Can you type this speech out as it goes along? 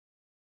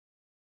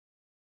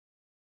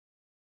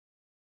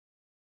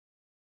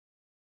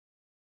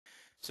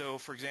So,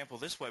 for example,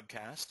 this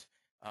webcast,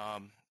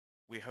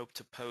 we hope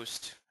to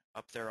post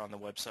up there on the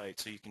website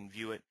so you can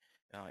view it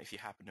if you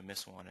happen to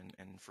miss one,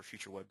 and for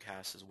future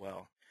webcasts as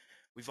well.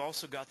 We've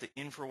also got the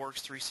InfraWorks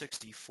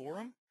 360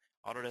 forum,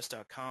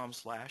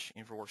 autodesk.com/InfraWorks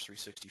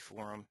 360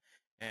 forum.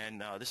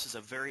 And this is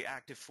a very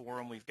active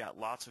forum. We've got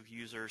lots of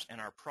users, and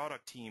our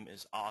product team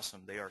is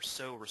awesome. They are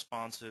so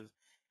responsive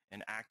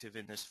and active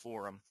in this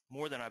forum,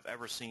 more than I've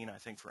ever seen, I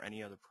think, for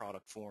any other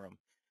product forum.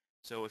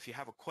 So if you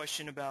have a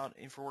question about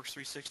InfraWorks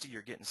 360,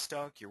 you're getting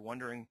stuck, you're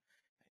wondering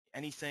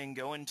anything,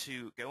 go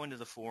into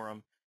the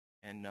forum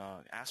and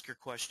ask your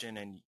question,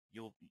 and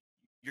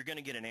you're going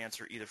to get an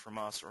answer either from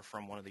us or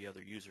from one of the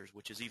other users,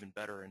 which is even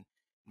better in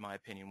my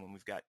opinion when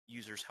we've got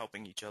users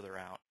helping each other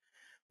out.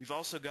 We've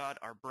also got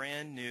our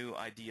brand new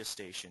idea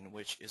station,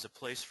 which is a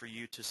place for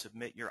you to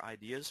submit your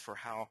ideas for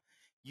how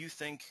you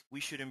think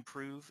we should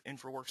improve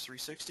InfraWorks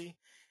 360.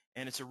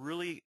 And it's a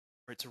really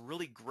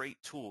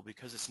great tool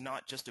because it's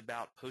not just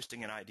about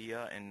posting an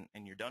idea and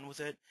you're done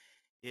with it.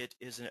 It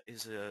is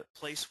a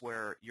place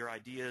where your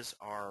ideas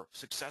are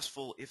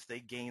successful if they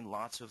gain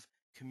lots of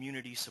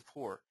community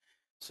support.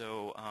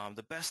 So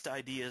the best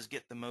ideas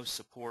get the most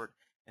support,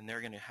 and they're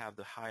going to have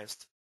the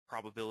highest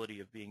probability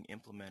of being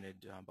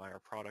implemented by our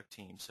product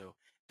team. So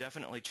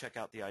definitely check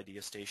out the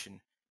idea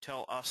station.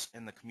 Tell us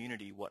and the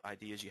community what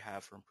ideas you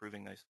have for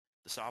improving the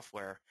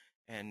software,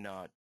 and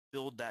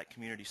build that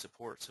community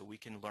support so we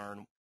can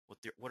learn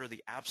what are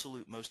the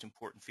absolute most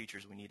important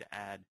features we need to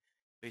add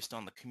based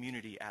on the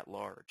community at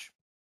large.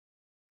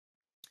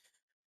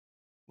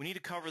 We need to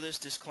cover this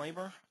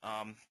disclaimer.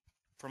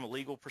 From a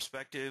legal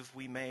perspective,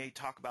 we may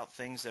talk about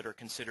things that are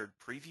considered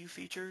preview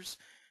features.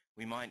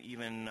 We might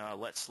even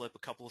let slip a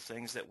couple of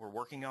things that we're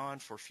working on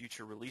for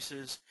future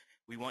releases.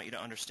 We want you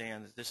to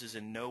understand that this is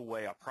in no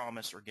way a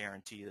promise or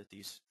guarantee that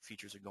these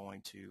features are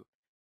going to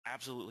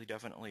absolutely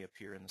definitely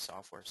appear in the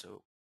software,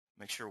 so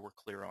make sure we're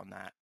clear on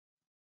that.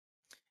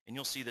 And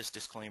you'll see this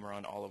disclaimer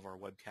on all of our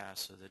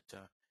webcasts so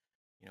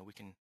that we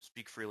can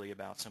speak freely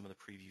about some of the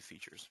preview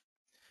features.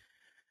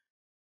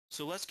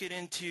 So let's get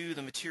into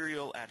the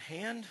material at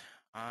hand.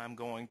 I'm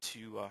going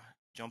to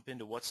jump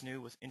into what's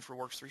new with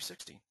InfraWorks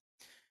 360.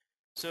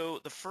 So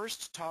the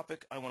first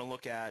topic I want to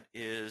look at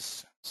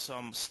is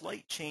some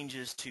slight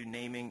changes to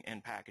naming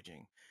and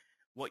packaging.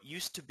 What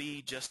used to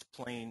be just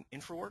plain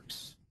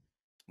InfraWorks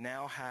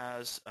now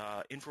has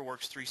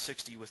InfraWorks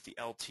 360 with the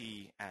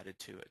LT added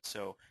to it.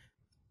 So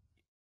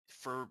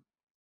for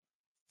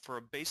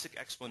a basic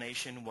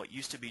explanation, what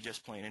used to be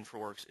just plain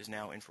InfraWorks is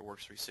now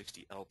InfraWorks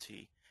 360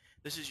 LT.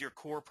 This is your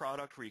core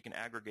product where you can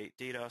aggregate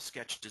data,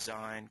 sketch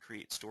design,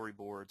 create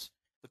storyboards,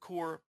 the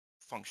core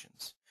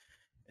functions.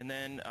 And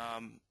then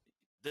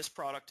this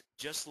product,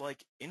 just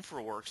like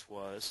InfraWorks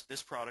was,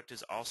 this product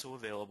is also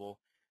available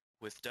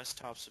with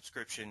desktop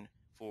subscription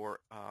for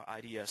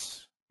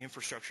IDS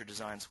Infrastructure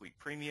Design Suite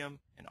Premium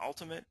and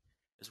Ultimate,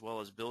 as well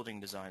as Building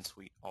Design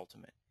Suite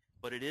Ultimate.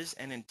 But it is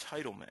an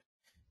entitlement,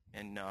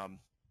 and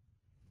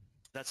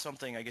that's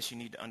something I guess you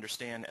need to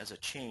understand as a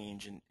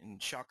change. And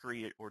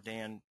Shakri or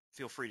Dan,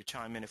 feel free to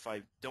chime in if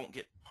I don't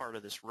get part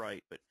of this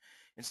right. But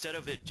instead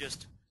of it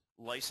just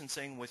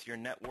licensing with your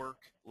network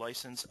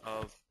license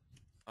of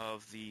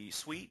the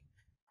suite,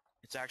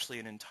 it's actually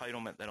an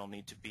entitlement that'll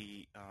need to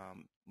be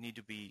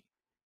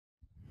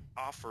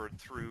offered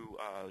through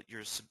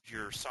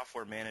your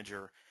software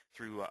manager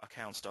through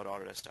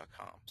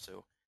accounts.autodesk.com.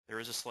 So there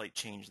is a slight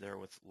change there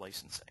with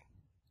licensing.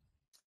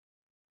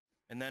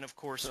 And then, of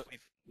course,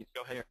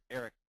 go ahead,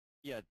 Eric.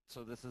 Yeah.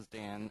 So this is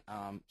Dan.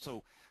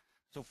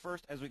 So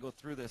first, as we go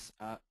through this,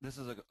 this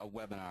is a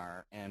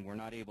webinar, and we're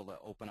not able to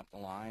open up the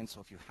line. So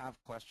if you have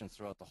questions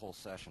throughout the whole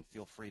session,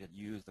 feel free to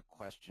use the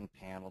question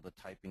panel to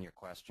type in your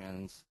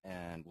questions,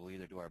 and we'll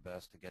either do our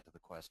best to get to the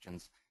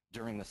questions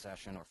during the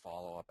session or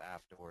follow up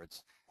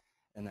afterwards.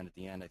 And then at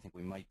the end, I think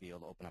we might be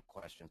able to open up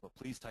questions. But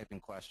please type in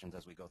questions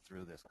as we go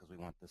through this, because we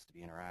want this to be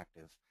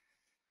interactive.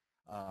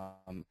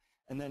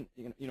 And then,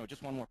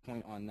 just one more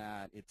point on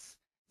that. It's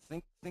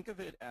think of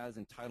it as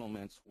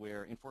entitlements,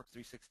 where InfraWorks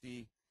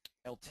 360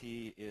 LT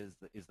is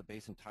the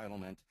base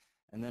entitlement,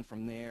 and then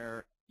from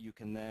there you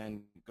can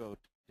then go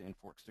to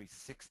InfraWorks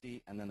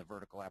 360, and then the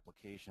vertical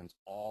applications,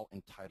 all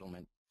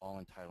entitlement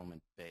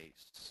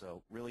based.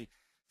 So really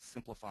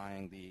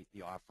simplifying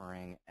the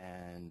offering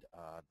and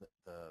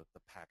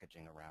the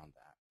packaging around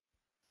that.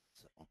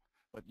 So,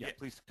 but yeah,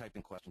 please type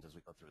in questions as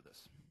we go through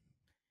this.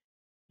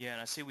 Yeah,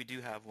 and I see we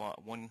do have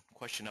one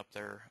question up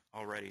there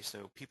already,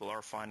 so people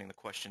are finding the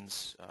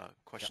questions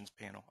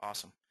panel.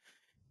 Awesome.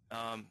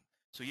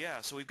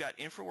 So we've got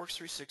InfraWorks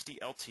 360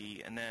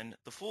 LT, and then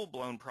the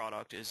full-blown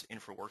product is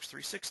InfraWorks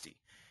 360.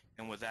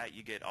 And with that,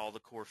 you get all the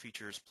core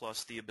features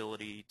plus the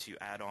ability to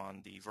add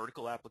on the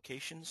vertical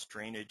applications,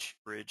 drainage,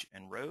 bridge,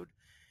 and road.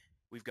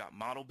 We've got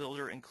Model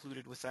Builder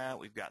included with that.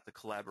 We've got the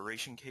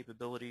collaboration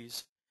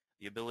capabilities,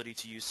 the ability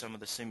to use some of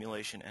the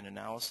simulation and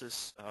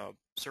analysis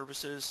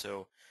services.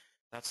 So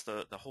that's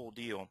the whole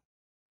deal.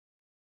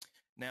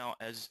 Now,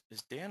 as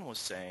Dan was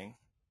saying,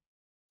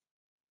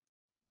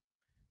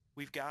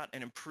 we've got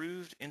an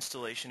improved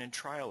installation and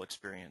trial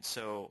experience.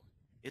 So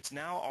It's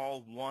now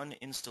all one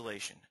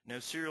installation. No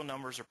serial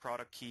numbers or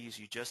product keys.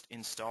 You just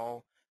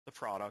install the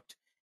product,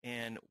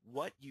 and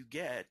what you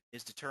get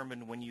is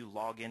determined when you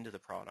log into the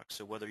product.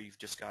 So whether you've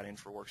just got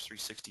InfraWorks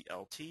 360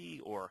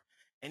 LT or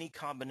any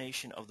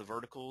combination of the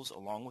verticals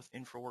along with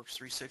InfraWorks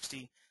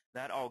 360,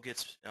 that all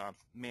gets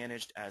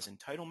managed as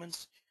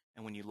entitlements,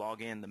 and when you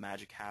log in, the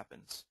magic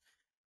happens.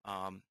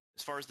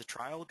 As far as the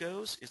trial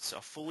goes, it's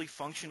a fully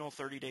functional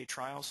 30-day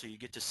trial, so you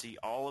get to see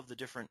all of the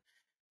different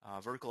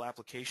vertical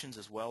applications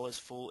as well as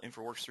full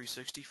InfraWorks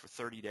 360 for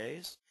 30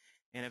 days.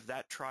 And if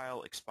that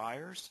trial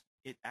expires,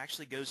 it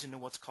actually goes into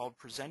what's called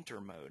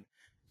presenter mode.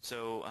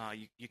 So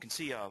you can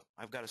see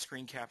I've got a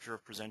screen capture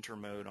of presenter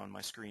mode on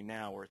my screen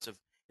now, where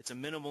it's a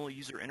minimal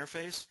user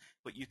interface,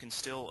 but you can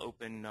still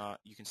open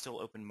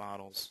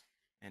models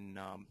and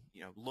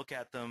look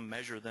at them,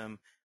 measure them,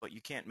 but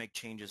you can't make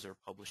changes or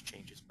publish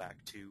changes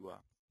back to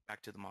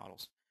the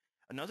models.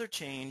 Another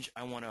change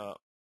I want to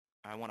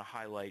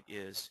highlight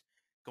is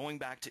going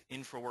back to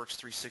InfraWorks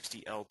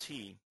 360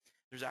 LT.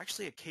 There's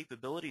actually a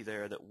capability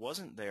there that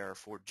wasn't there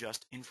for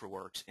just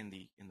InfraWorks in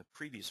the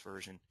previous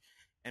version.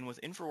 And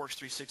with InfraWorks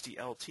 360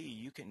 LT,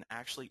 you can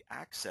actually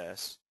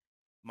access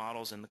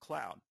models in the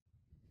cloud.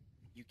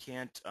 You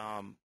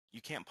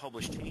can't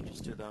publish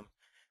changes to them,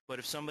 but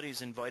if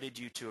somebody's invited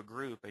you to a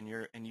group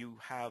and you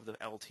have the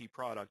LT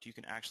product, you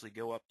can actually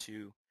go up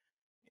to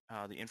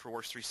the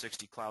InfraWorks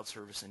 360 cloud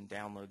service and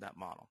download that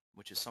model,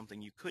 which is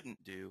something you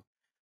couldn't do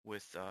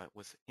with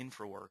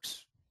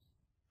InfraWorks,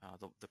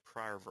 the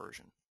prior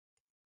version.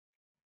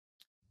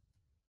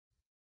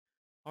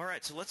 All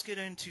right, so let's get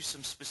into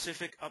some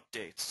specific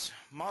updates.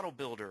 Model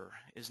Builder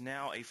is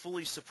now a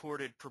fully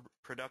supported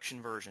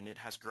production version. It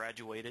has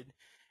graduated.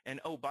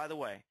 And oh, by the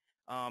way,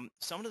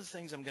 some of the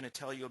things I'm going to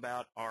tell you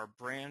about are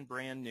brand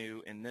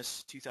new in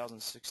this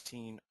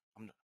 2016,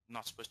 I'm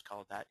not supposed to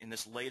call it that, in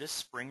this latest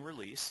spring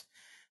release.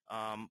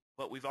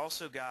 But we've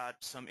also got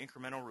some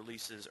incremental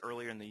releases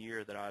earlier in the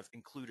year that I've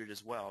included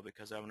as well,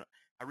 because I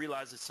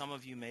realize that some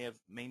of you may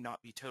not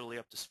be totally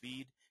up to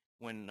speed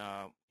when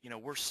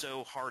we're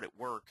so hard at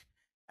work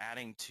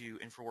adding to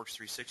InfraWorks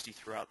 360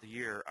 throughout the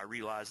year. I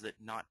realize that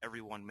not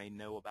everyone may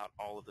know about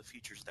all of the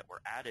features that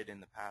were added in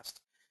the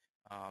past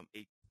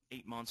 8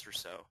 months or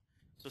so.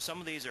 So some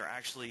of these are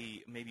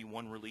actually maybe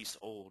one release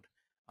old.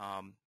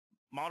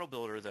 Model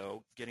Builder,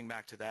 though, getting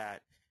back to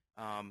that,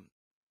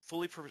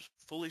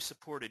 fully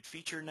supported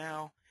feature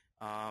now,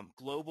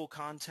 global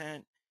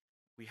content.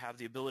 We have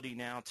the ability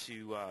now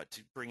to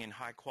bring in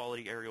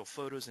high-quality aerial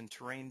photos and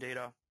terrain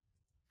data.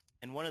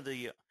 And one of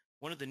the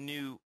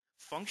new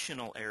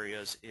functional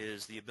areas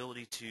is the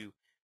ability to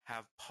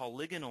have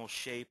polygonal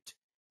shaped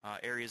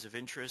areas of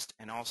interest,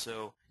 and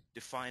also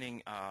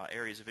defining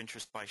areas of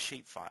interest by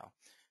shapefile.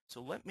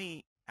 So let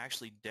me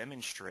actually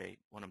demonstrate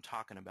what I'm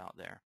talking about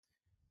there.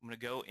 I'm going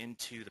to go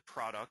into the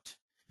product,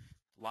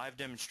 live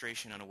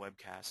demonstration on a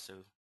webcast, so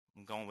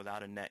I'm going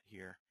without a net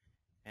here.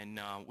 And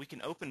we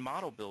can open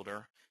Model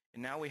Builder,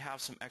 and now we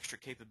have some extra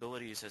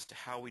capabilities as to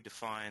how we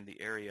define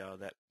the area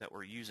that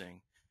we're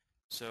using.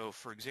 So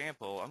for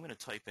example, I'm going to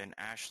type in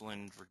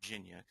Ashland,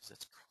 Virginia, because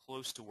that's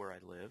close to where I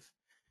live.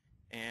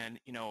 And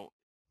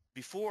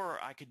before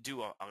I could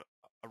do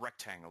a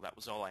rectangle, that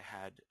was all I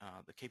had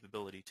the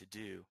capability to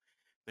do.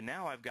 But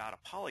now I've got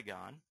a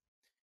polygon,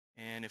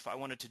 and if I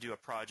wanted to do a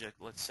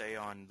project, let's say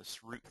on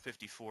this Route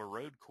 54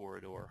 road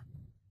corridor,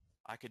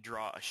 I could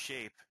draw a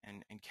shape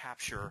and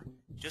capture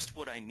just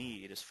what I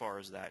need as far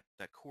as that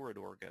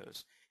corridor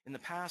goes. In the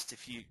past,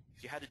 if you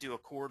had to do a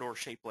corridor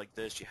shape like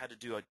this, you had to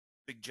do a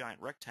big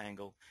giant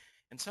rectangle,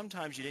 and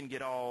sometimes you didn't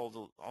get all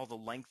the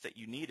length that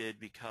you needed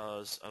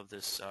because of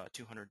this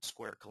 200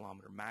 square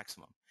kilometer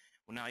maximum.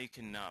 Well, now you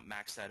can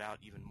max that out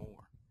even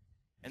more.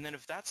 And then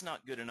if that's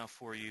not good enough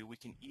for you, we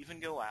can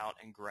even go out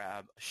and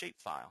grab a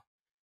shapefile.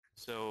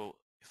 So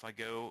if I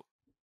go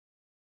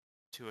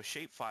to a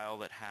shapefile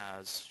that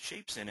has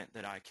shapes in it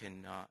that I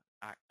can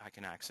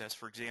access,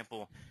 for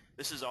example,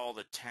 this is all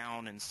the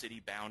town and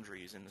city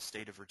boundaries in the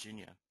state of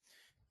Virginia.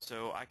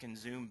 So I can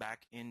zoom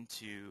back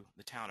into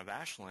the town of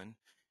Ashland,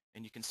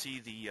 and you can see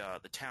the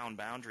town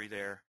boundary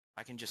there.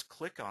 I can just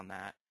click on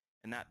that,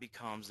 and that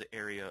becomes the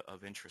area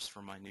of interest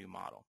for my new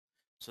model.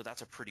 So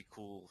that's a pretty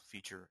cool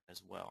feature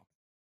as well.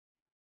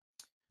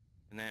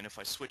 And then if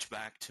I switch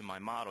back to my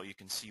model, you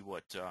can see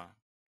what you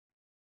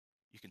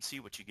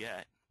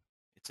get.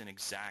 It's an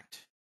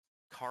exact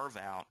carve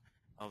out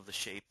of the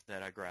shape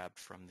that I grabbed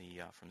from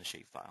the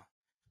shapefile.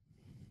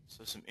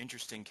 So some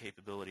interesting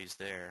capabilities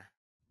there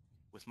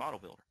with Model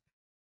Builder.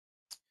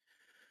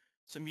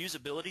 Some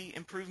usability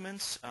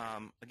improvements.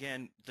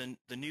 Again, the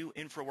new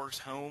InfraWorks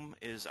Home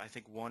is, I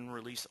think, one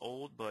release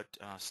old, but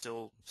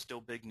still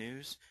big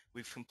news.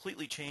 We've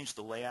completely changed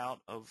the layout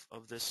of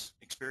this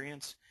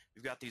experience.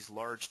 We've got these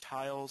large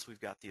tiles. We've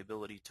got the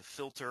ability to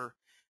filter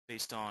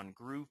based on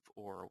group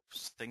or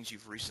things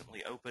you've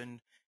recently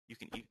opened. You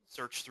can even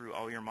search through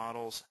all your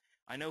models.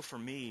 I know for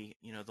me,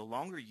 the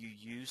longer you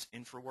use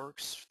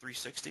InfraWorks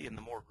 360 and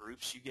the more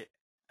groups you get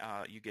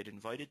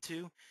invited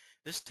to,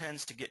 this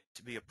tends to get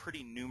to be a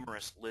pretty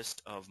numerous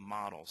list of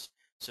models.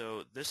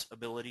 So this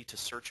ability to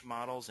search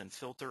models and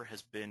filter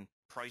has been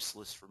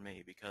priceless for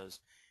me because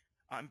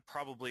I'm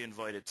probably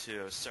invited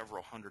to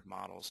several hundred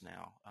models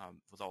now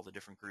with all the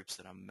different groups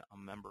that I'm a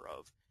member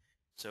of.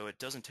 So it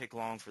doesn't take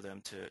long for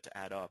them to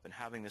add up, and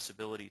having this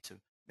ability to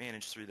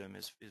manage through them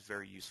is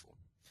very useful.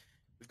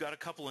 We've got a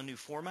couple of new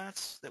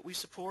formats that we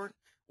support,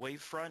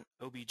 Wavefront,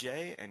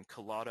 OBJ, and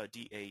Collada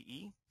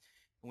DAE.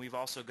 And we've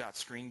also got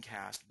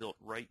screencast built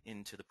right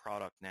into the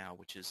product now,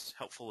 which is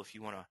helpful if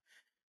you want to,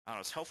 I don't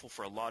know, it's helpful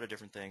for a lot of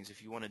different things.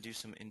 If you want to do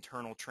some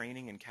internal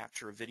training and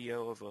capture a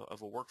video of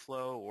a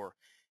workflow, or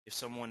if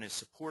someone is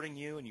supporting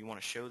you and you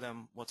want to show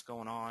them what's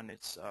going on,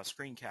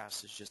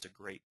 screencast is just a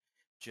great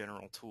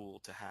general tool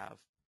to have.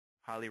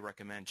 Highly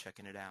recommend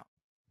checking it out.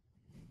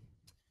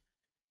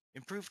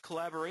 Improved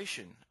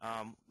collaboration.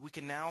 We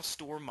can now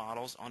store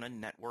models on a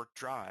network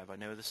drive. I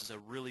know this is a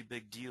really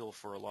big deal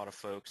for a lot of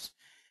folks,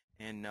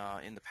 and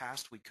in the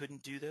past we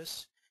couldn't do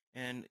this.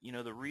 And you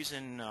know the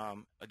reason,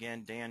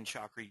 again, Dan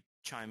Chakri,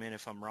 chime in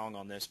if I'm wrong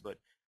on this, but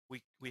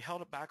we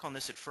held it back on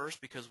this at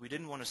first because we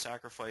didn't want to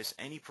sacrifice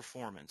any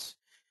performance,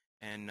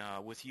 and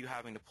with you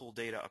having to pull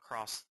data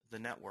across the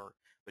network.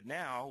 But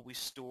now we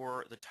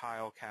store the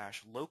tile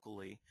cache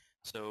locally,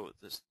 so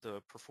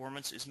the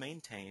performance is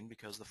maintained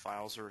because the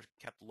files are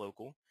kept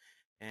local,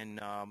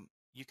 and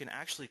you can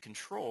actually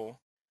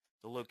control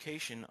the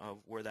location of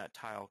where that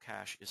tile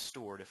cache is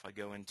stored. If I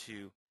go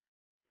into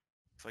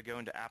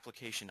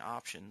Application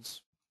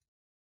Options,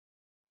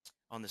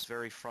 on this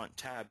very front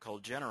tab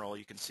called General,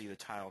 you can see the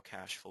tile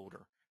cache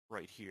folder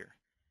right here.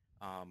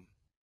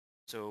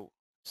 So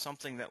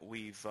something that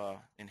we've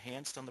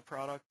enhanced on the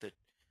product that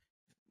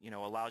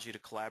allows you to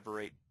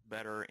collaborate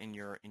better in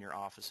your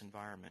office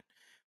environment.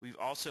 We've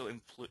also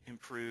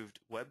improved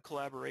web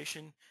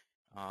collaboration,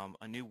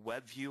 a new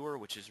web viewer,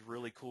 which is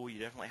really cool. You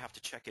definitely have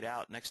to check it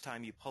out. Next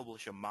time you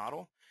publish a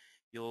model,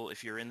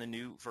 if you're in the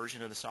new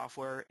version of the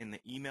software, in the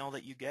email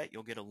that you get,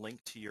 you'll get a link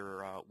to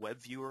your web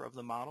viewer of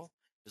the model,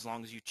 as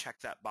long as you check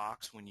that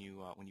box when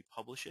you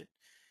publish it.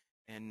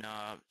 And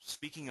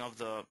speaking of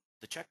the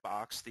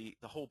checkbox,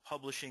 the whole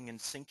publishing and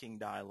syncing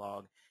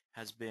dialog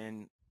has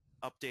been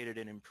updated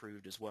and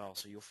improved as well,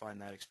 so you'll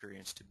find that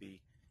experience to be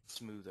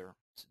smoother.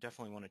 So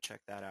definitely want to check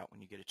that out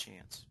when you get a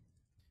chance.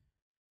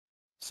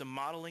 Some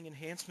modeling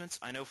enhancements.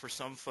 I know for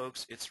some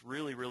folks it's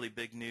really, really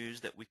big news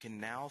that we can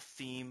now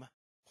theme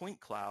point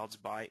clouds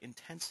by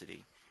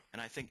intensity,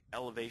 and I think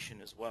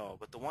elevation as well.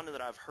 But the one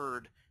that I've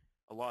heard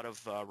a lot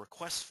of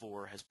requests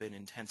for has been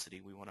intensity.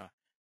 We want to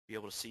be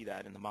able to see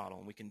that in the model,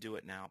 and we can do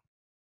it now.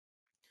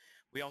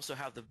 We also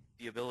have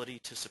the ability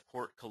to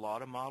support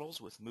Collada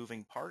models with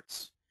moving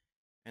parts,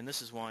 and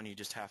this is one you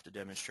just have to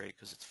demonstrate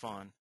because it's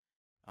fun.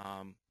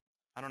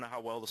 I don't know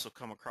how well this will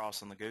come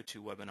across on the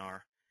GoTo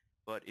webinar,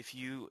 but if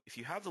you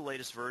have the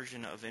latest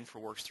version of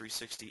InfraWorks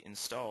 360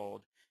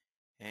 installed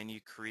and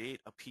you create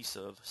a piece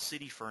of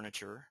city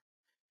furniture,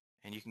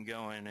 and you can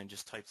go in and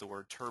just type the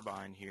word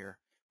turbine here,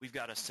 we've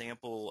got a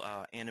sample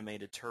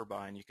animated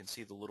turbine. You can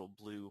see the little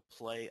blue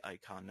play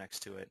icon next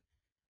to it.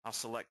 I'll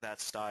select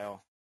that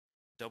style,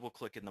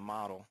 double-click in the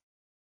model,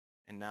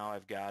 and now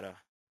I've got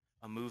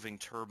a moving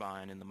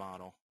turbine in the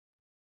model.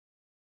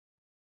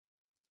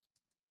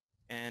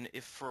 And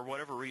if for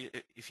whatever reason,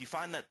 if you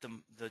find that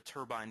the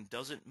turbine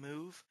doesn't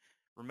move,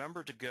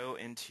 remember to go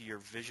into your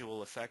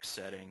visual effects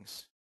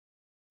settings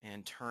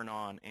and turn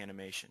on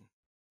animation.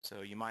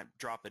 So you might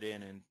drop it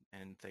in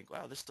and think,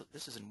 wow,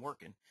 this isn't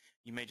working.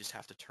 You may just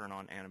have to turn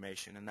on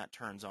animation, and that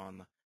turns on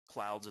the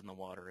clouds in the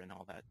water and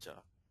all that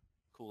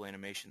cool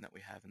animation that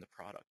we have in the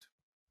product.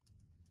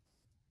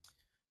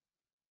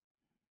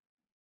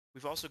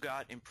 We've also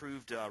got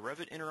improved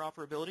Revit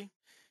interoperability,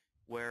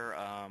 where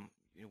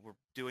we're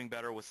doing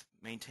better with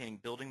maintaining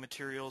building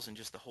materials, and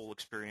just the whole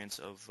experience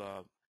of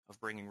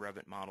bringing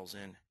Revit models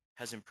in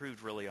has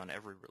improved really on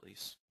every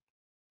release.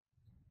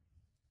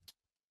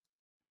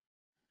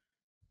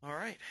 All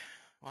right.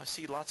 Well, I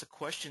see lots of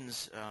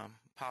questions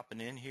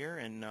popping in here,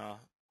 and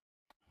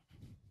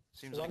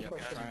seems so like one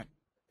question, guys.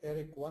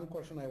 Eric, one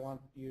question I want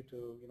you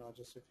to,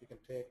 just if you can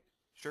take.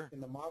 Sure.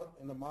 In the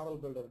model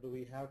builder, do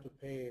we have to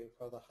pay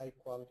for the high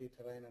quality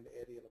terrain and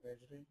aerial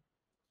imagery?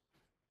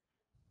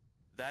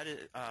 That is,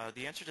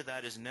 the answer to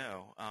that is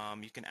no.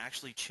 You can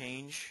actually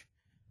change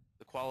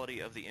the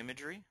quality of the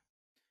imagery.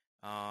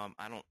 I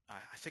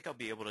think I'll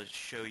be able to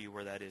show you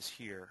where that is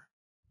here.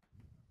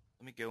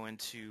 Let me go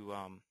into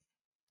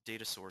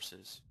data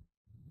sources.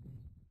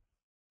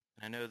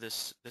 I know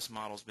this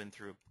model's been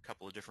through a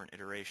couple of different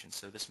iterations,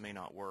 so this may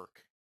not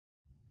work.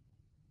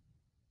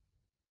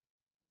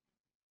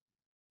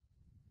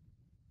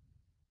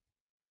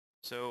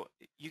 So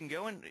you can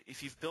go in,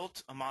 if you've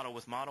built a model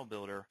with Model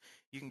Builder,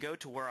 you can go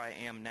to where I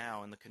am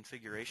now in the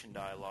configuration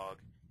dialog,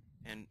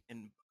 and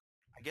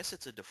I guess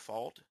it's a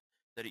default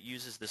that it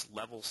uses this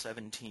level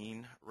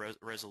 17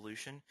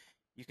 resolution.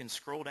 You can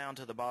scroll down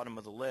to the bottom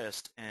of the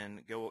list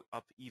and go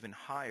up even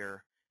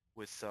higher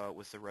with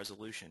the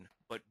resolution.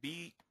 But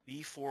be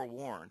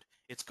forewarned,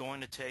 it's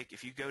going to take,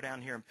 if you go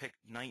down here and pick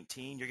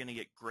 19, you're going to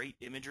get great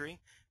imagery,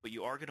 but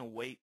you are going to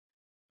wait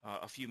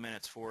a few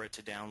minutes for it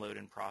to download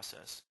and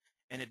process.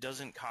 And it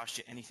doesn't cost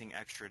you anything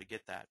extra to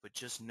get that, but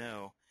just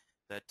know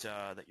that,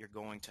 that you're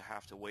going to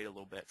have to wait a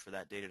little bit for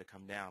that data to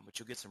come down, but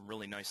you'll get some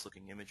really nice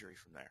looking imagery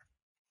from there.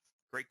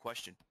 Great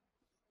question.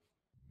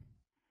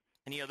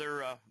 Any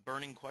other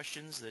burning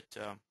questions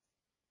that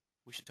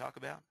we should talk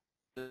about?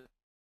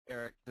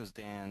 Eric, this is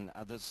Dan.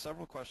 There's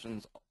several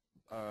questions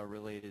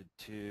related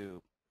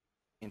to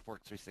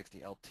InfraWorks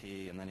 360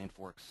 LT and then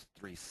InfraWorks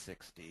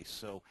 360.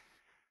 So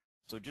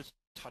just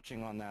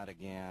touching on that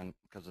again,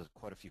 because there's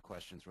quite a few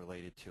questions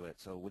related to it.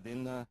 So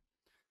within the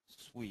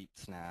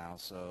suites now,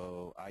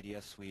 so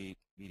IDS Suite,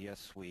 BDS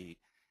Suite,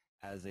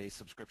 as a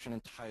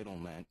subscription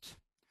entitlement,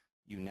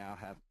 you now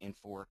have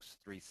InfraWorks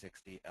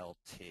 360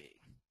 LT.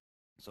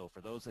 So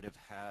for those that have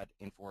had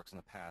InfraWorks in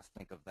the past,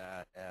 think of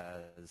that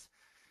as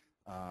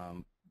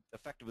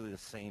effectively the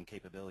same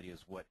capability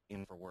as what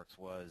InfraWorks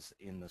was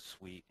in the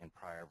suite in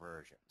prior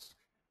versions.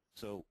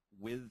 So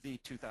with the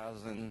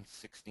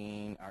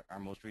 2016, our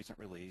most recent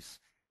release,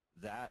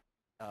 that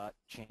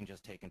change has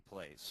taken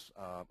place,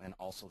 and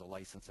also the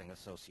licensing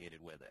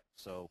associated with it.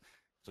 So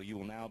you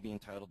will now be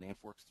entitled to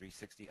InfraWorks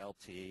 360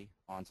 LT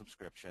on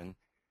subscription,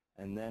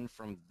 and then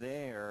from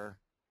there,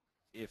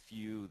 if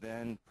you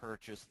then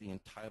purchase the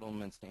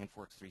entitlements to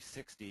InfraWorks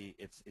 360,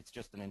 it's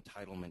just an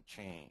entitlement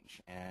change,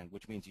 and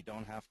which means you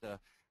don't have to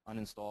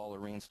uninstall or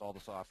reinstall the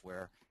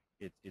software.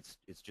 It's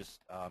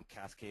just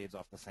cascades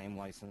off the same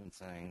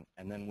licensing,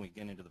 and then when we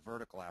get into the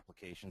vertical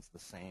applications, the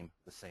same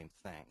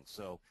thing.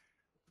 So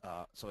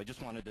I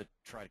just wanted to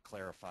try to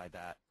clarify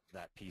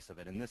that piece of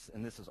it, and this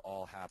has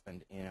all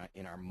happened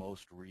in our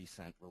most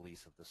recent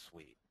release of the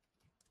suite.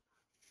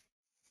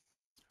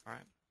 All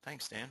right,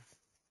 thanks, Dan.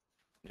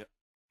 Yep.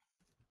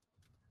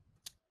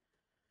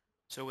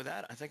 So with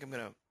that, I think I'm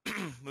going to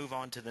move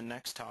on to the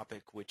next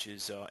topic, which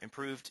is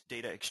improved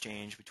data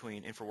exchange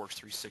between InfraWorks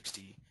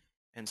 360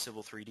 and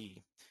Civil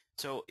 3D.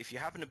 So if you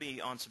happen to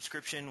be on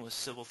subscription with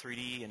Civil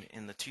 3D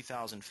in the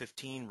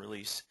 2015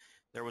 release,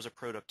 there was a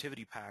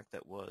productivity pack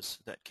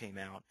that came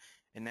out,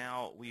 and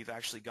now we've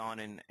actually gone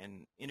in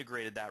and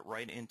integrated that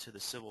right into the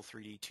Civil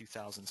 3D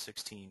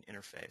 2016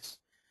 interface.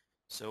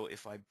 So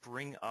if I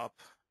bring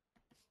up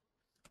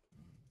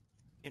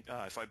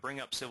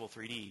Civil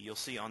 3D, you'll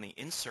see on the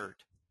insert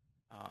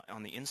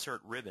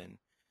ribbon,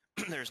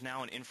 there's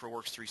now an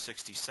InfraWorks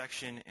 360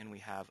 section, and we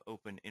have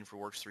open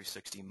InfraWorks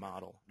 360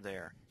 model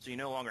there. So you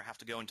no longer have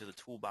to go into the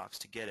toolbox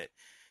to get it.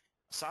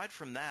 Aside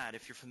from that,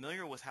 if you're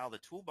familiar with how the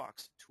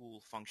toolbox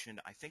tool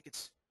functioned, I think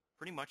it's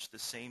pretty much the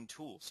same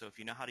tool. So if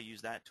you know how to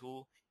use that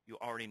tool, you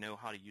already know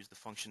how to use the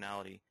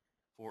functionality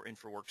for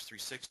InfraWorks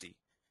 360.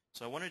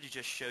 So I wanted to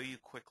just show you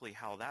quickly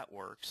how that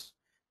works.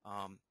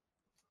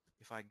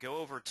 If I go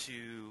over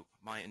to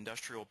my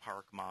industrial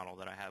park model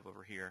that I have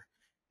over here,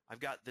 I've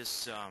got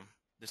this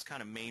this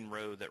kind of main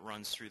road that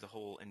runs through the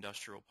whole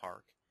industrial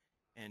park.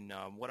 And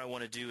what I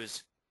want to do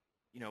is,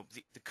 you know,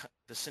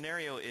 the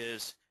scenario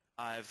is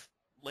I've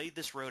laid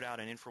this road out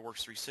in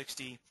InfraWorks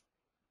 360.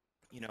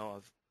 You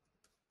know,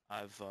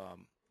 I've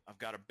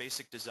got a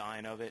basic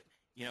design of it.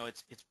 You know,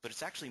 but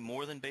it's actually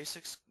more than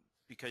basics,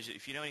 because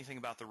if you know anything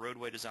about the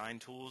roadway design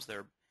tools,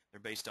 they're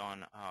based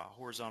on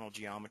horizontal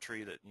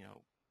geometry, that, you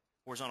know,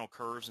 horizontal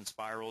curves and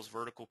spirals,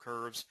 vertical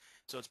curves.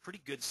 So it's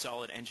pretty good,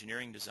 solid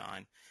engineering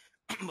design.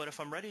 But if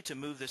I'm ready to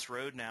move this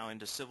road now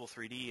into Civil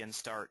 3D and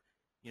start,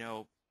 you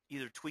know,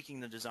 either tweaking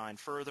the design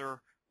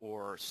further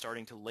or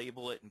starting to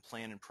label it and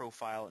plan and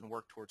profile it and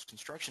work towards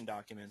construction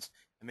documents,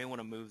 I may want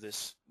to move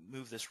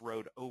this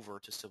road over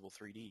to Civil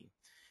 3D.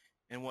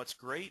 And what's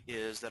great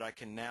is that I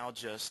can now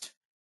just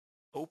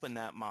open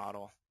that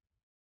model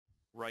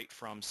right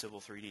from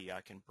Civil 3D.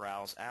 I can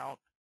browse out,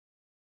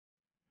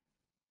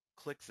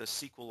 click the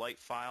SQLite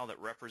file that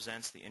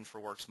represents the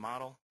InfraWorks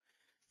model.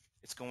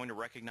 It's going to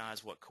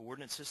recognize what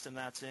coordinate system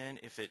that's in.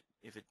 If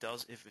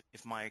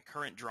my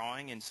current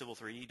drawing in Civil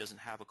 3D doesn't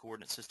have a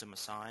coordinate system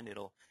assigned,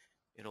 it'll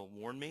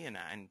warn me and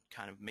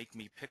kind of make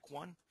me pick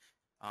one.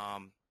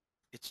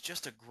 It's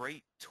just a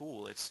great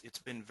tool. It's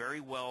been very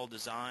well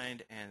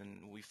designed,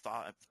 and we've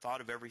thought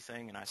of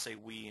everything. And I say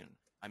we, and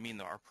I mean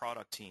our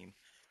product team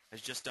has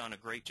just done a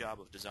great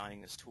job of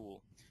designing this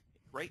tool,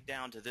 right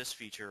down to this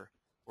feature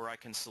where I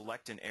can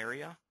select an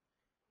area.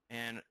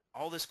 And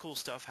all this cool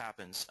stuff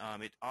happens.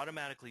 It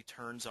automatically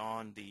turns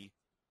on the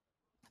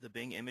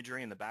Bing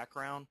imagery in the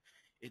background.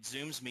 It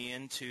zooms me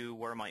into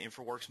where my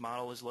InfraWorks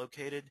model is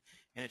located,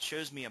 and it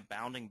shows me a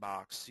bounding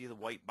box. See the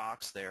white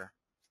box there?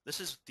 This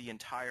is the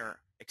entire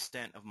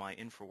extent of my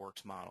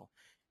InfraWorks model.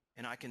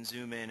 And I can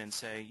zoom in and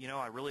say, you know,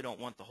 I really don't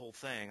want the whole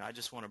thing. I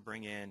just want to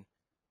bring in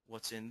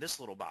what's in this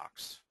little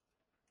box.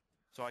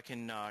 So I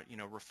can, you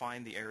know,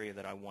 refine the area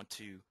that I want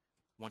to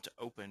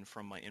open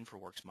from my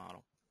InfraWorks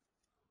model.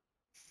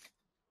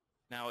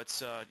 Now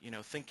it's you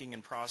know, thinking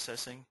and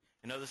processing.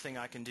 Another thing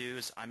I can do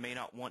is I may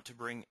not want to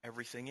bring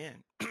everything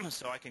in,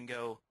 so I can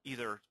go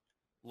either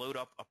load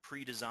up a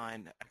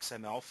pre-designed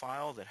XML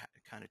file that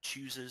kind of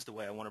chooses the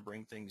way I want to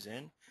bring things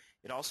in.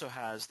 It also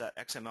has, that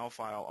XML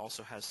file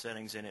also has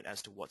settings in it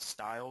as to what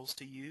styles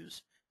to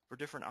use for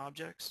different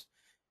objects.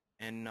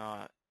 And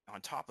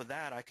on top of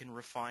that, I can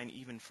refine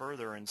even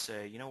further and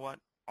say, you know what,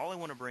 all I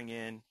want to bring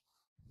in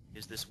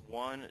is this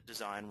one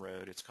design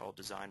road. It's called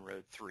Design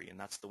Road 3, and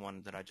that's the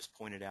one that I just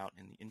pointed out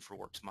in the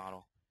InfraWorks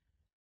model.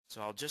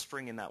 So I'll just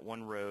bring in that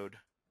one road.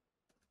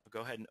 I'll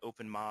go ahead and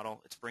open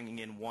model. It's bringing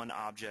in one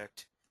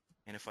object,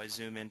 and if I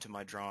zoom into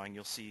my drawing,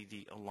 you'll see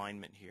the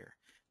alignment here.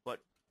 But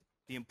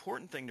the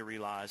important thing to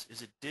realize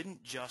is it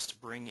didn't just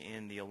bring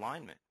in the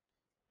alignment.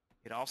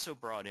 It also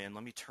brought in,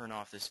 let me turn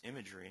off this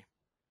imagery,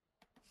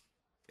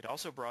 it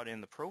also brought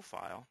in the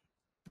profile.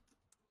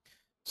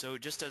 So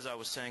just as I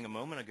was saying a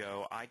moment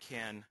ago, I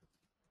can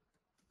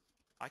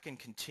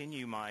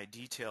continue my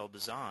detailed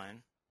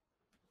design.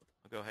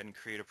 I'll go ahead and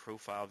create a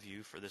profile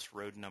view for this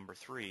road number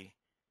 3,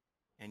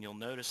 and you'll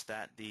notice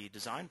that the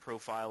design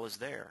profile is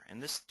there.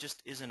 And this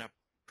just isn't a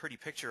pretty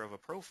picture of a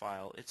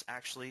profile. It's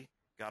actually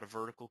got a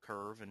vertical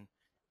curve, and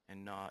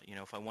you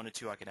know, if I wanted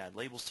to, I could add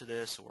labels to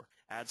this or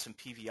add some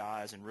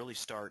PVIs and really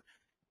start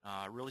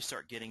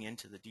getting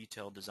into the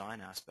detailed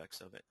design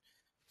aspects of it.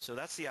 So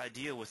that's the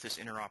idea with this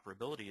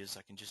interoperability, is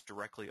I can just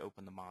directly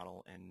open the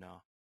model and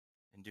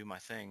do my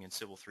thing in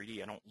Civil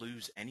 3D. I don't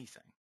lose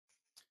anything.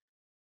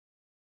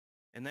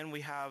 And then we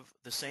have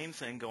the same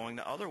thing going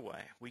the other way.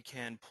 We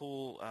can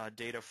pull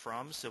data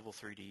from Civil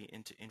 3D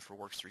into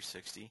InfraWorks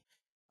 360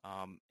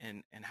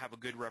 and have a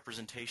good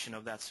representation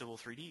of that Civil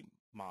 3D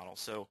model.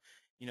 So,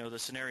 you know, the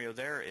scenario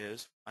there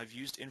is I've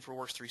used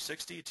InfraWorks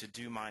 360 to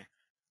do my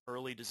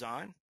early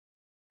design,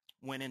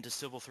 went into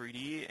Civil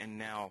 3D, and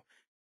now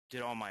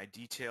did all my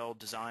detailed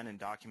design and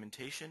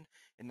documentation,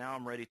 and now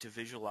I'm ready to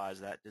visualize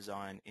that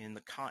design in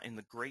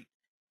the great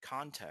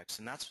context.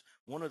 And that's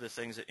one of the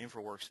things that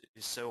InfraWorks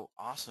is so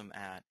awesome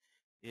at,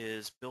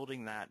 is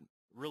building that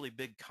really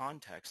big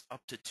context,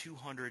 up to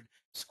 200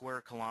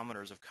 square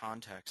kilometers of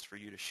context for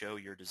you to show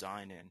your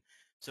design in.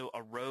 So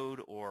a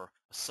road or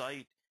a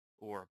site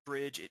or a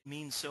bridge, it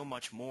means so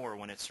much more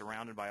when it's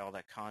surrounded by all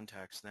that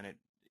context than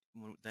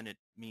it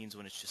means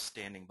when it's just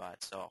standing by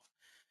itself.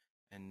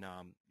 And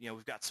you know,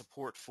 we've got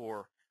support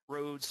for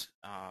roads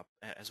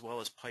as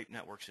well as pipe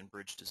networks and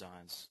bridge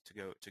designs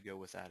to go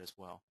with that as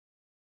well.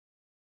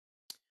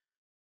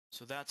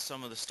 So that's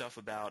some of the stuff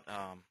about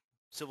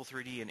Civil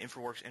 3D and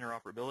InfraWorks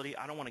interoperability.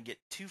 I don't want to get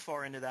too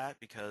far into that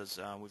because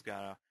we've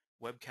got a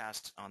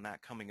webcast on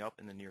that coming up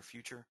in the near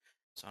future,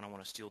 so I don't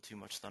want to steal too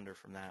much thunder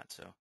from that.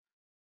 So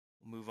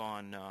we'll move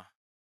on.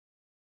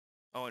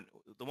 Oh, and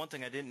the one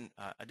thing I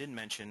didn't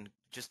mention,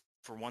 just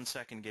for 1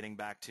 second, getting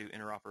back to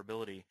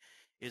interoperability,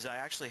 is I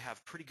actually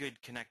have pretty good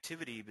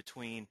connectivity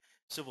between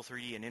Civil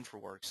 3D and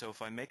InfraWorks. So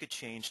if I make a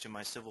change to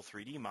my Civil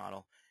 3D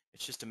model,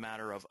 it's just a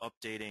matter of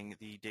updating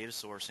the data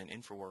source in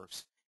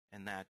InfraWorks,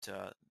 and that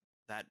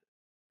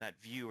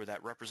view or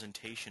that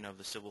representation of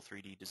the Civil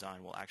 3D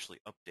design will actually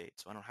update.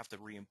 So I don't have to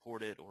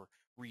re-import it or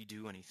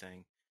redo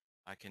anything.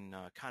 I can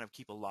kind of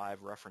keep a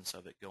live reference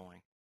of it going.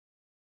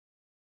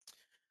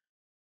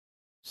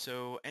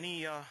 So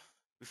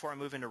before I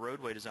move into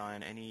roadway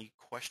design, any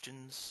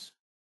questions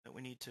that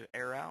we need to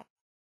air out?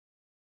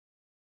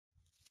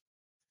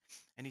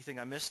 Anything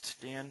I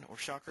missed, Dan or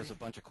Shakri? There's a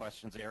bunch of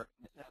questions there.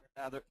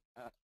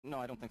 No,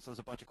 I don't think so. There's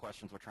a bunch of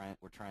questions.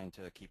 We're trying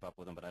to keep up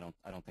with them, but I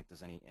don't think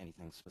there's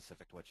anything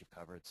specific to what you've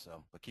covered.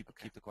 So, but keep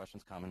the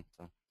questions coming.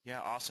 So.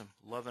 Yeah, awesome.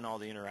 Loving all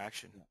the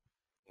interaction.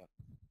 Yeah.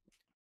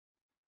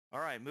 All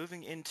right,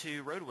 moving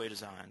into roadway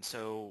design.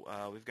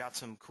 So we've got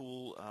some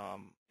cool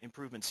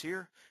improvements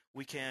here.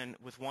 We can,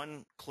 with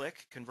one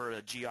click, convert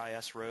a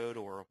GIS road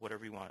or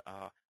whatever you want,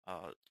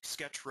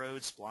 sketch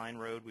road, spline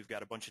road. We've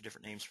got a bunch of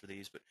different names for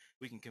these, but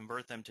we can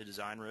convert them to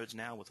design roads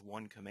now with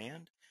one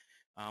command.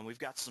 We've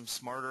got some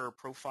smarter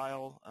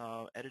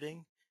profile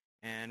editing,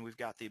 and we've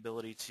got the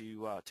ability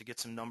to get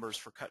some numbers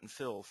for cut and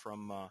fill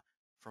from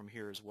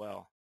here as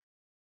well.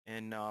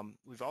 And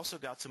we've also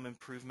got some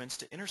improvements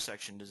to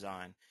intersection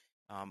design,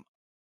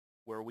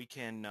 where we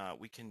can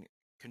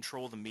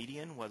control the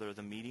median, whether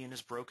the median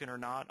is broken or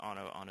not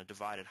on a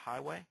divided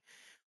highway.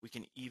 We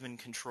can even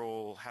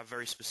have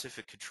very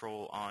specific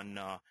control on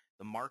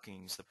the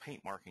markings, the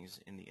paint markings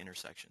in the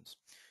intersections.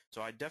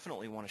 So I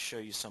definitely want to show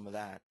you some of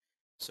that.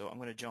 So I'm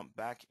going to jump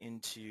back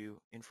into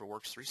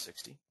InfraWorks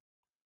 360.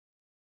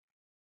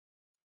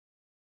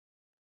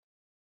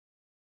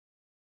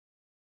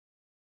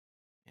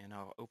 And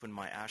I'll open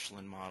my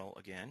Ashland model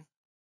again.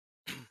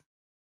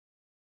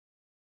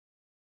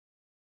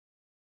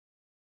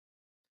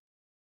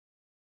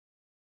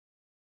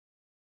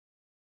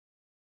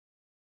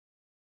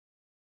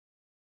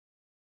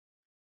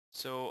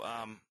 So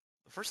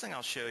the first thing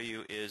I'll show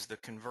you is the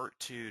convert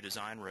to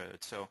design road.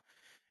 So,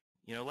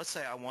 you know, let's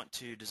say I want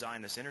to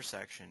design this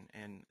intersection,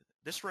 and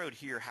this road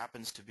here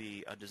happens to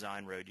be a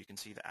design road. You can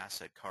see the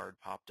asset card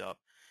popped up.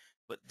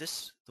 But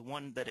the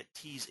one that it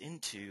tees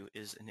into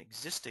is an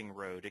existing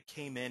road. It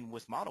came in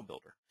with Model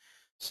Builder.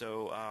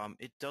 So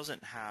it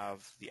doesn't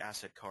have the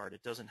asset card.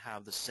 It doesn't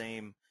have the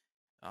same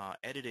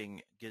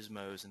editing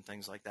gizmos and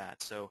things like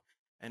that. So,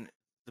 and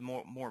the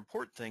more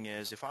important thing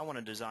is, if I want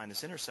to design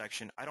this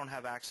intersection, I don't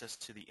have access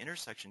to the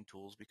intersection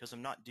tools because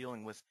I'm not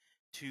dealing with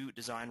two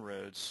design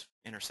roads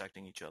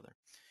intersecting each other.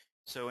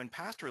 So in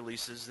past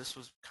releases, this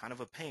was kind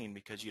of a pain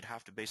because you'd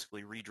have to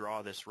basically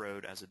redraw this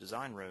road as a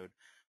design road.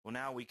 Well,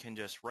 now we can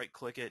just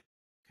right-click it,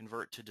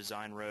 convert to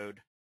design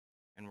road,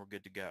 and we're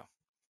good to go.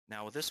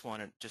 Now with this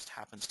one, it just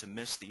happens to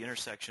miss the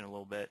intersection a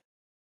little bit.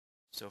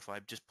 So if I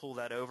just pull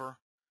that over,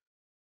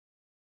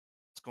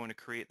 it's going to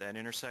create that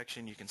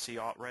intersection. You can see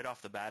right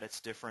off the bat it's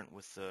different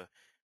with the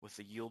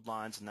yield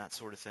lines and that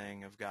sort of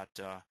thing.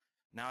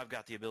 Now I've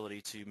got the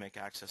ability to make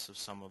access of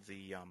some of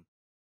the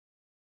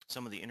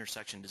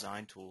intersection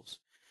design tools.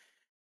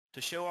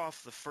 To show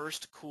off the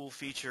first cool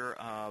feature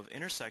of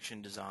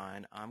intersection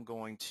design, I'm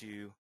going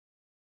to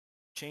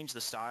change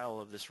the style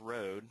of this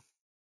road.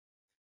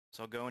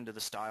 So I'll go into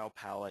the style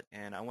palette,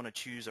 and I want to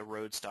choose a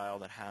road style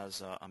that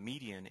has a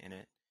median in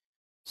it.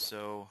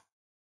 So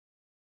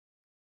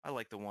I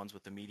like the ones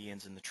with the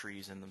medians and the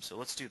trees in them. So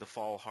let's do the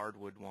fall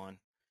hardwood one.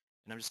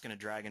 And I'm just going to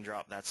drag and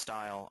drop that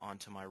style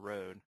onto my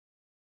road.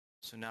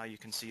 So now you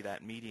can see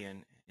that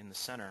median in the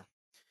center.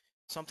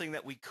 Something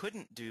that we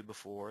couldn't do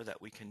before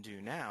that we can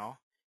do now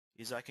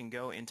is I can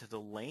go into the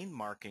lane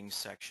markings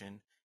section,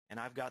 and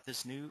I've got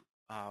this new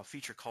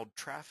feature called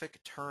traffic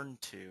turn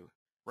to.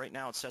 Right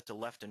now it's set to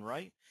left and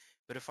right,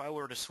 but if I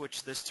were to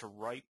switch this to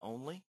right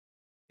only,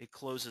 it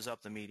closes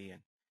up the median,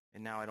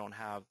 and now I don't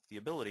have the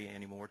ability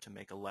anymore to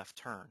make a left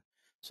turn.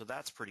 So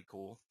that's pretty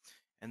cool.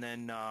 And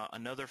then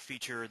another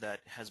feature that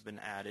has been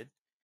added,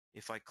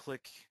 if I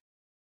click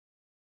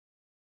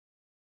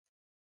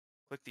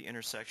the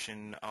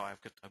intersection, I've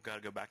got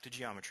to go back to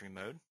geometry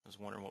mode. I was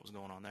wondering what was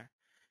going on there.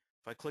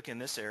 If I click in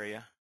this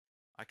area,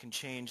 I can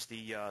change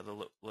the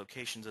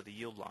locations of the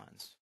yield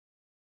lines.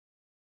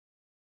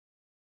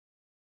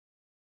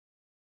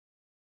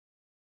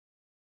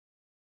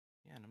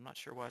 Yeah, and I'm not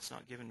sure why it's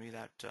not giving me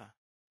that.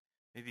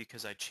 Maybe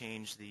because I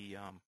changed the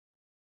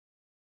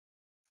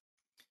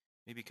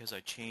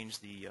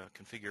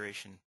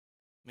configuration.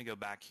 Let me go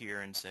back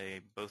here and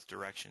say both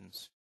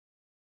directions.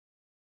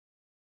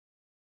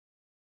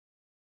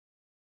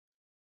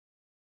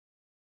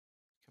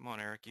 Come on,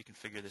 Eric, you can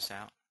figure this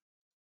out.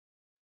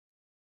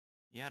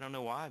 Yeah, I don't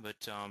know why, but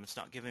it's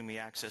not giving me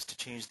access to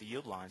change the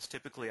yield lines.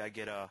 Typically, I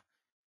get a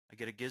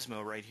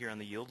gizmo right here on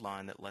the yield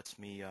line that lets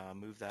me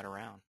move that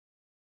around.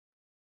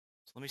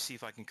 So let me see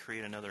if I can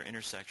create another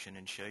intersection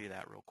and show you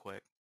that real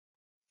quick.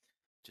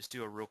 Just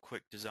do a real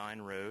quick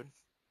design road.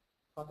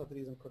 Part of the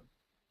reason could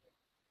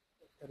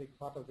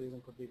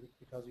be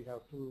because you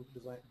have two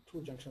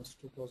junctions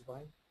too close by.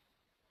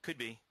 Could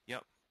be,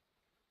 yep.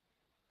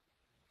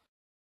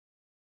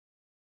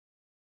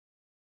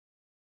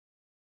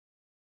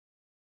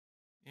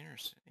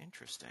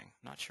 Interesting.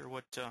 Not sure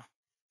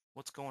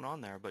what's going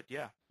on there, but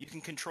yeah, you can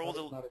control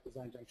the. Not a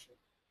design junction.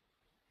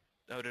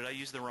 Oh, did I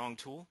use the wrong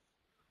tool?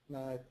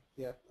 No,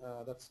 yeah,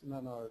 that's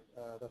not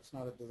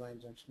a design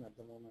junction at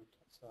the moment.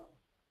 So.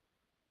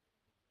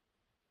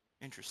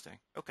 Interesting.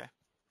 Okay.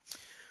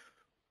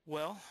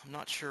 Well, I'm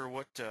not sure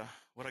what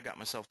I got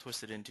myself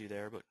twisted into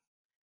there, but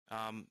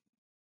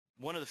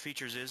one of the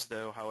features is,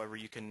 though, however,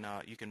 you can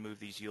move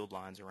these yield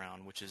lines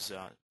around, which is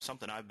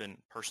something I've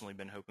personally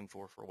been hoping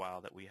for a while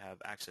that we have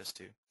access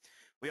to.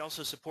 We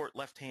also support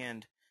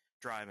left-hand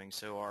driving,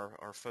 so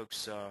our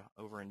folks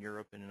over in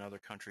Europe and in other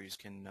countries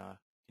can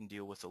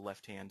deal with the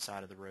left-hand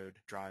side of the road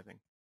driving.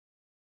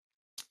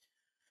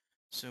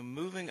 So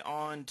moving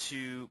on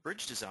to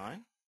bridge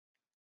design,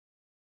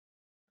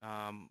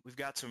 we've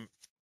got some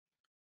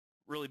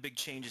really big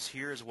changes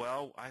here as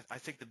well. I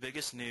think the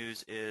biggest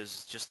news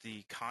is just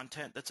the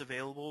content that's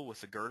available with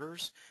the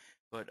girders.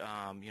 But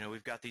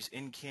we've got these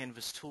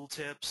in-canvas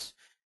tooltips.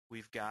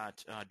 We've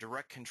got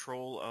direct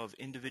control of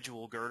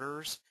individual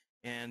girders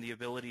and the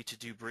ability to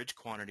do bridge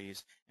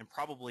quantities. And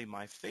probably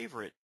my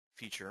favorite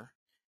feature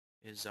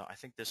is, I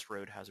think this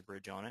road has a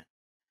bridge on it,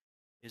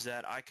 is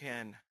that I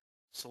can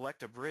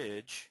select a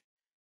bridge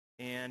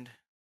and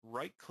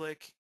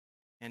right-click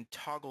and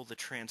toggle the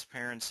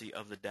transparency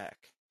of the deck.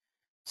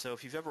 So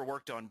if you've ever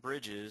worked on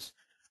bridges,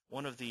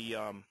 one of the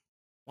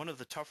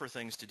tougher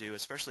things to do,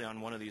 especially on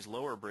one of these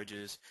lower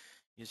bridges,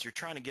 is you're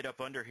trying to get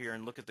up under here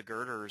and look at the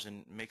girders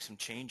and make some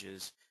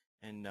changes.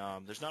 And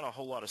there's not a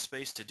whole lot of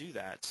space to do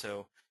that.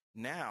 So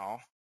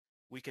now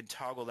we can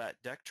toggle that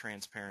deck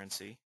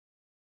transparency,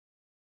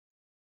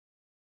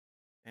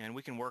 and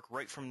we can work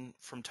right from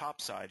top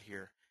side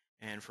here.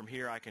 And from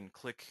here I can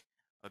click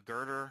a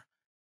girder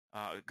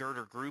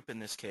group in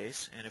this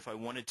case, and if I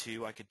wanted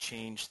to, I could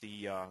change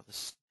the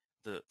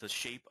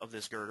shape of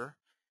this girder,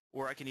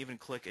 or I can even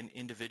click an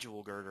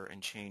individual girder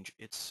and change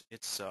its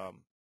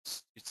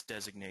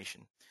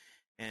designation.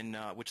 And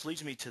which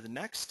leads me to the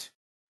next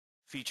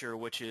feature,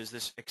 which is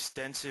this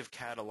extensive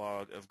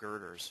catalog of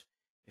girders.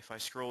 If I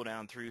scroll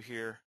down through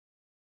here,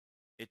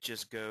 it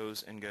just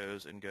goes and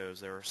goes and goes.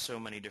 There are so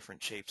many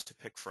different shapes to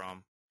pick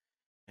from,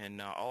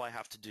 and all I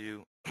have to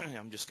do,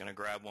 I'm just going to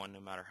grab one no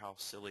matter how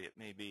silly it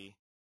may be.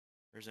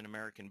 There's an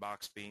American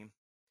box beam.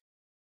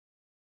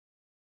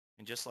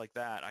 And just like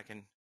that, I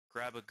can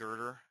grab a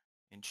girder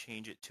and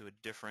change it to a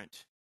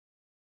different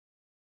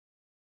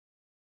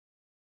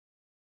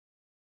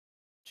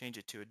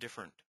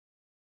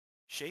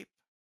shape.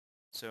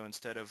 So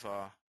instead of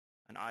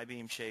an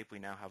I-beam shape, we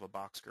now have a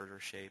box girder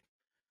shape,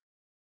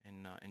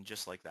 and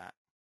just like that.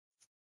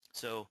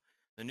 So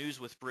the news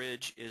with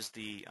Bridge is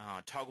the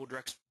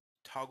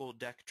toggle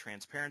deck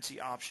transparency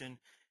option,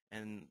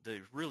 and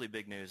the really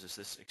big news is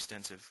this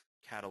extensive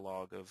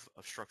catalog of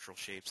structural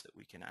shapes that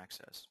we can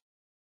access.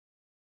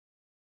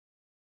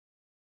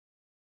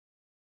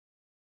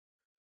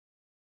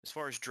 As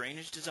far as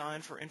drainage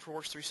design for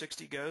InfraWorks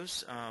 360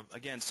 goes,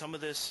 again, some of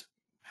this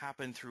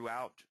happened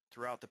throughout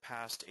the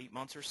past 8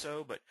 months or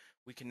so, but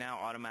we can now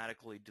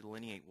automatically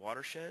delineate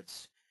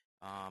watersheds.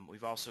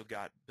 We've also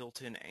got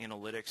built-in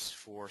analytics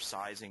for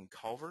sizing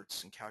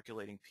culverts and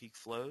calculating peak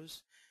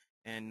flows,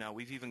 and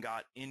we've even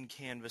got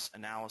in-canvas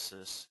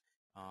analysis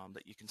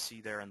that you can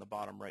see there in the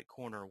bottom right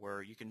corner,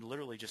 where you can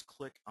literally just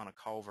click on a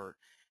culvert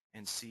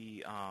and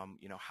see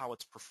how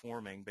it's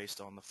performing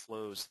based on the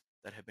flows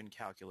that have been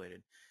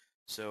calculated.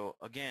 So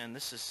again,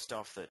 this is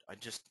stuff that I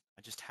just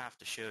have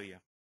to show you.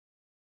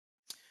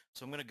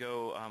 So I'm going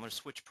to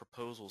switch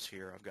proposals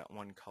here. I've got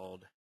one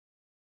called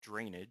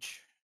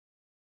drainage,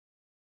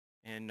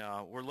 and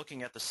we're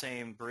looking at the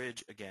same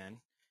bridge again.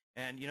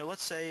 And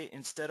let's say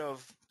instead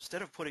of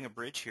putting a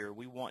bridge here,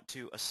 we want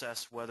to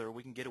assess whether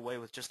we can get away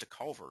with just a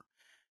culvert.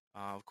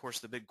 Of course,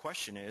 the big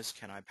question is,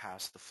 can I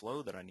pass the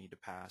flow that I need to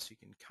pass? You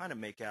can kind of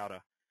make out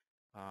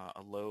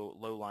a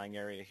low-lying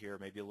area here,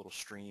 maybe a little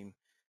stream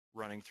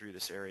running through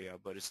this area,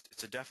 but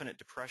it's a definite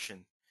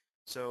depression.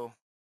 So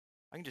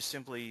I can just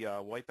simply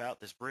wipe out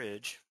this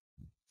bridge,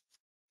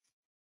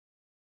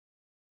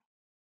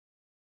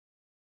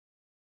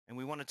 and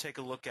we want to take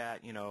a look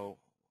at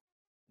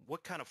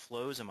what kind of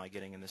flows am I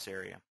getting in this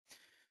area.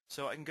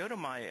 So I can go to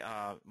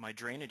my my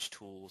drainage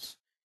tools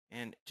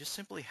and just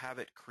simply have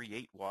it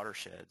create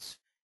watersheds.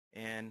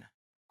 And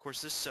of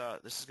course this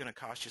is going to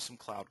cost you some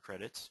cloud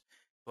credits,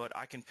 but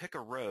I can pick a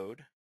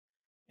road,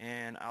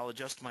 and I'll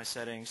adjust my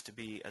settings to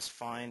be as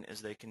fine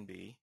as they can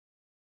be.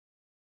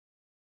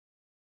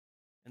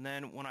 And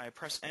then when I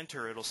press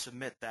enter, it'll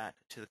submit that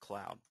to the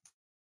cloud.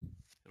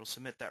 It'll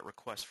submit that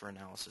request for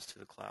analysis to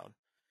the cloud.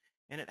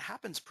 And it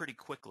happens pretty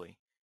quickly.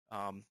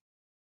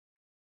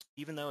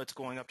 Even though it's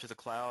going up to the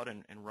cloud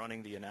and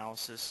running the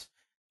analysis,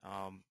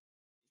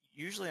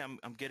 usually I'm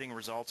getting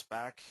results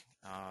back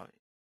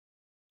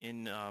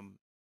in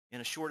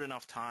a short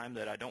enough time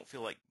that I don't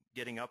feel like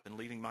getting up and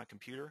leaving my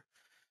computer.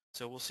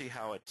 So we'll see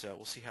how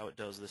it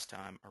does this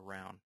time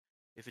around.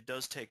 If it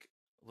does take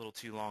a little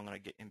too long and I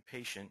get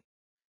impatient,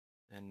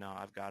 then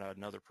I've got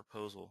another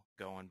proposal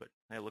going. But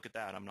hey, look at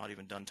that! I'm not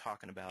even done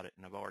talking about it,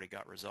 and I've already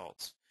got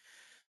results.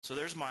 So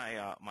there's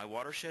my my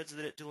watersheds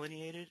that it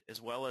delineated,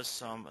 as well as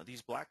some of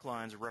these black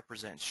lines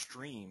represent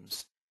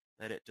streams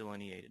that it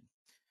delineated.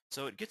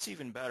 So it gets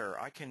even better.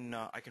 I can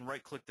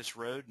right-click this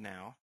road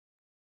now,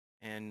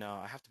 and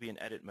I have to be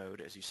in edit mode,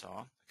 as you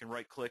saw. I can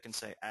right-click and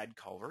say Add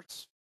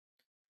Culverts,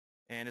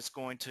 and it's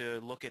going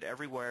to look at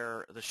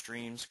everywhere the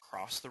streams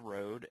cross the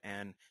road,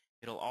 and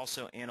it'll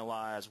also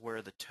analyze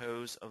where the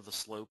toes of the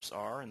slopes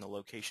are and the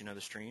location of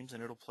the streams,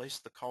 and it'll place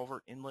the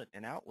culvert inlet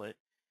and outlet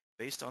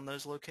based on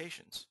those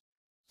locations.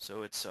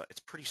 So it's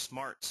pretty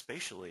smart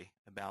spatially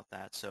about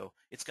that. So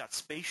it's got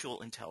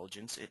spatial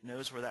intelligence. It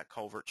knows where that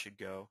culvert should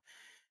go.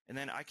 And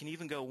then I can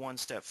even go one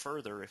step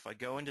further. If I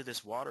go into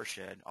this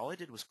watershed, all I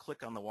did was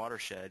click on the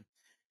watershed.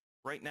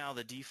 Right now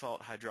the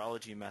default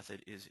hydrology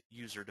method is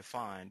user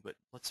defined, but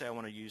let's say I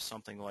want to use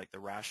something like the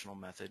rational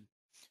method.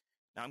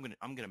 Now I'm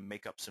going to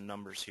make up some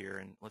numbers here,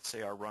 and let's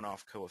say our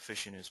runoff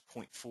coefficient is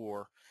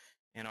 0.4,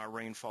 and our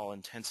rainfall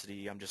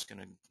intensity, I'm just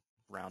going to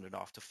round it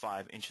off to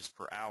 5 inches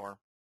per hour.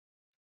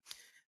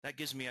 That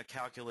gives me a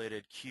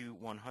calculated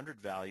Q100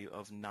 value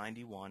of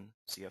 91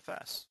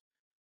 CFS.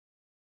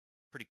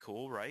 Pretty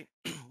cool, right?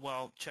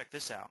 Well, check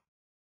this out.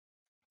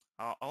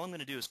 All I'm going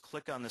to do is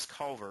click on this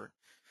culvert,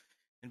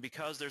 and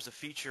because there's a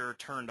feature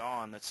turned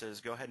on that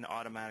says go ahead and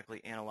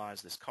automatically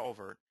analyze this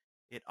culvert,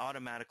 it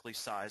automatically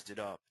sized it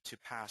up to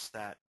pass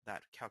that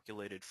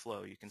calculated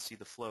flow. You can see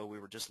the flow we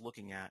were just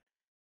looking at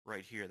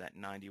right here, that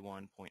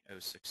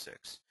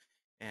 91.066.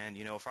 And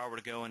if I were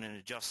to go in and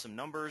adjust some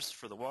numbers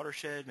for the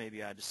watershed,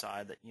 maybe I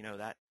decide that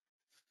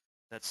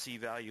that C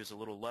value is a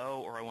little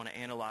low, or I want to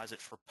analyze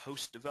it for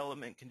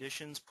post-development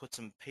conditions, put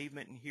some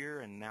pavement in here,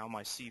 and now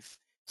my C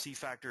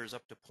factor is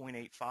up to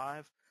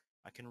 0.85.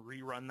 I can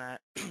rerun that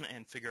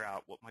and figure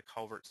out what my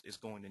culvert is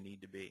going to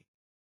need to be.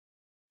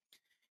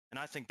 And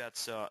I think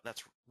that's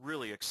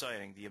really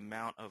exciting, the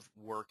amount of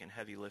work and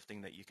heavy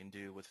lifting that you can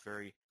do with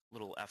very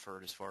little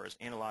effort as far as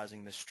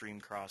analyzing this stream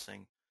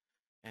crossing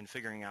and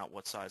figuring out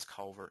what size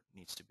culvert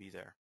needs to be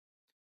there.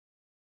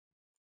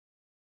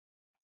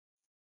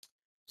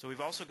 So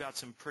we've also got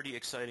some pretty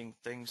exciting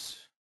things.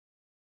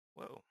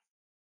 Whoa.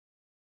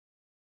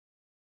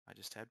 I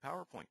just had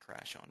PowerPoint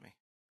crash on me.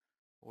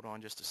 Hold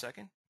on just a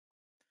second.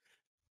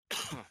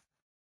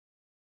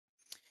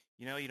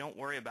 You don't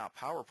worry about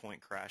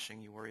PowerPoint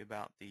crashing. You worry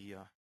about the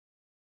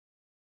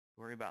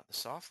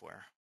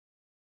software.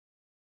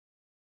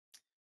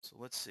 So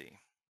let's see.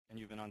 And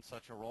you've been on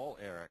such a roll,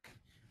 Eric.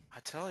 I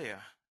tell you.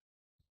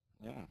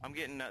 Yeah. I'm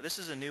getting, this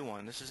is a new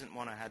one. This isn't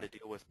one I had to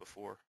deal with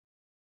before.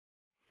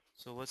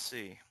 So let's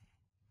see.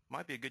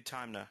 Might be a good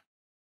time to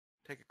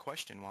take a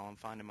question while I'm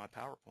finding my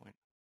PowerPoint,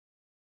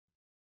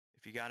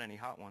 if you got any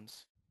hot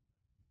ones.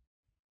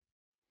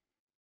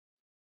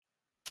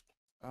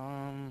 I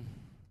don't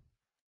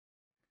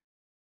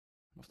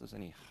know if there's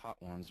any hot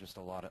ones. Just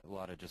a lot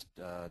of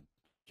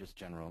just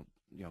general,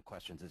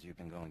 questions as you've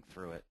been going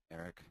through it,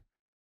 Eric.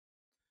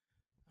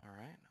 All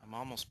right, I'm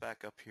almost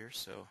back up here,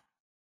 so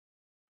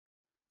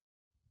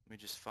let me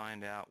just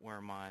find out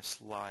where my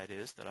slide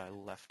is that I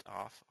left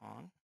off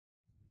on.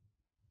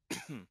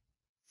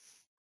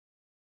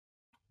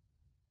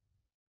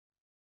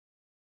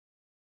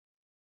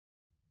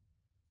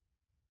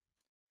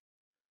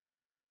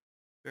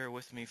 Bear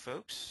with me,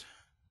 folks.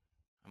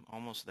 I'm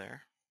almost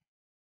there.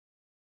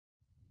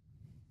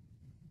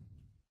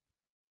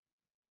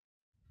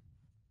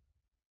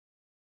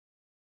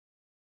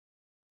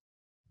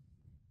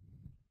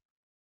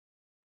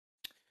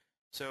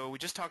 So we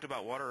just talked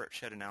about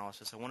watershed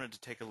analysis. I wanted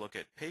to take a look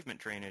at pavement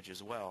drainage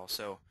as well.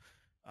 So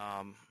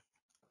I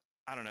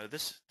don't know,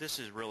 this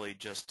is really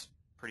just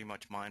pretty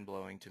much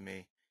mind-blowing to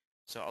me.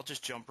 So I'll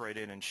just jump right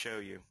in and show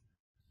you.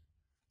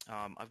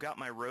 I've got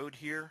my road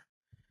here.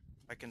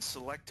 I can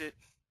select it,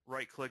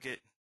 right-click it,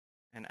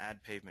 and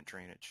add pavement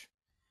drainage.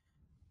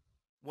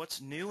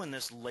 What's new in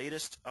this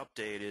latest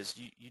update is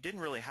you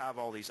didn't really have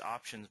all these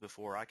options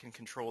before. I can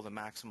control the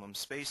maximum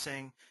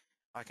spacing.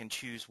 I can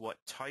choose what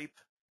type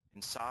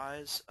and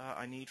size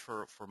I need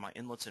for my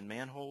inlets and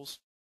manholes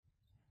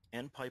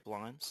and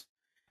pipelines.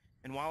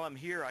 And while I'm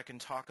here, I can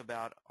talk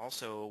about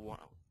also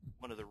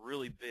one of the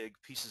really big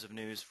pieces of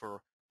news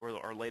for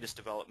our latest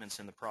developments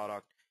in the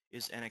product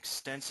is an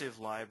extensive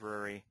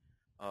library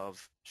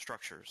of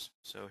structures.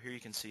 So here you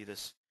can see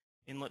this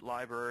inlet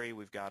library.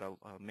 We've got a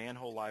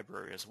manhole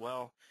library as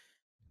well.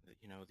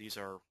 These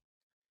are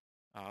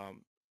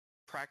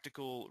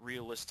practical,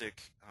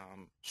 realistic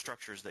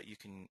structures that you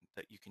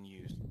can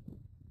use.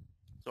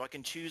 So I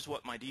can choose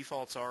what my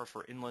defaults are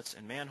for inlets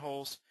and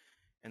manholes,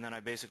 and then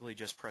I basically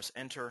just press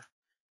enter,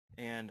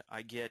 and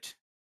I get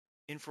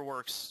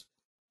InfraWorks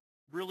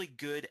really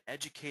good,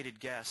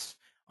 educated guess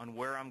on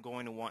where I'm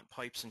going to want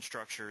pipes and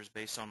structures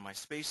based on my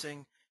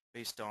spacing,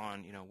 based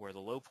on where the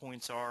low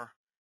points are,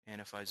 and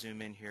if I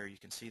zoom in here, you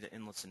can see the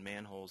inlets and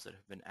manholes that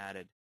have been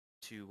added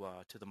to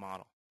the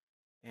model.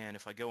 And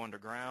if I go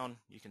underground,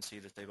 you can see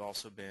that they've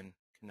also been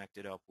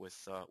connected up with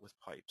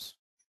pipes.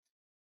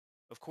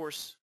 Of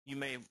course,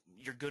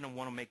 you're going to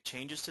want to make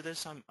changes to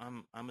this.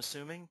 I'm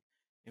assuming.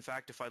 In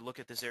fact, if I look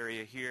at this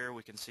area here,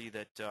 we can see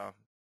that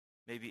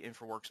maybe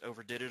InfraWorks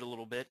overdid it a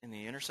little bit in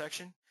the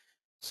intersection.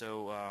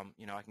 So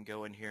I can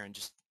go in here and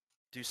just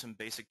do some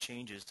basic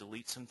changes,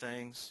 delete some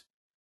things.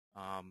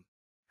 I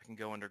can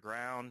go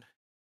underground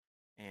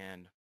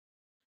and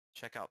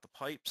check out the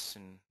pipes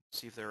and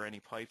see if there are any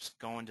pipes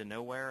going to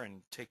nowhere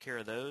and take care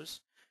of those.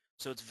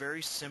 So it's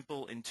very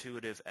simple,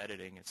 intuitive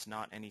editing. It's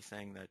not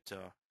anything that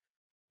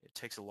it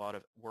takes a lot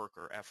of work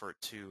or effort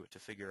to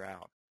figure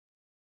out.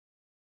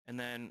 And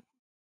then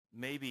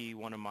maybe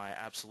one of my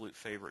absolute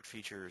favorite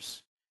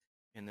features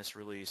in this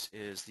release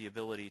is the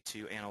ability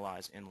to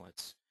analyze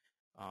inlets.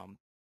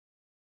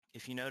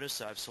 If you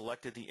notice, I've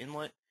selected the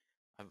inlet.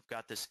 I've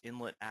got this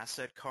inlet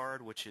asset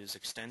card, which is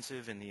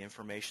extensive in the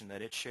information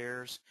that it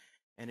shares,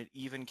 and it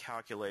even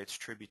calculates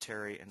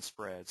tributary and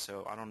spread.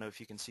 So I don't know if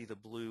you can see the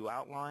blue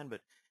outline,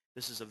 but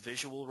this is a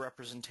visual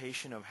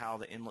representation of how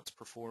the inlet's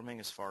performing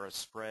as far as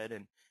spread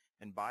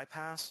and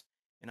bypass.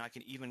 And I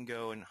can even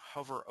go and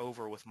hover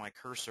over with my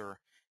cursor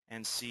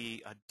and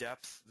see a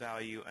depth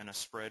value and a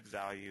spread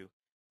value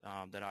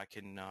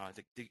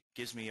that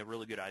gives me a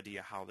really good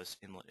idea how this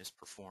inlet is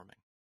performing.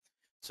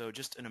 So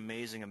just an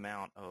amazing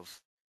amount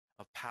of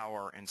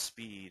power and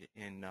speed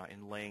in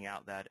laying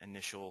out that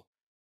initial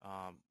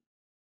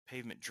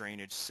pavement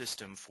drainage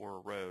system for a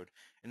road.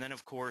 And then,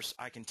 of course,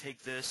 I can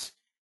take this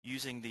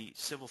using the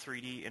Civil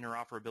 3D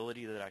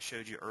interoperability that I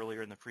showed you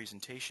earlier in the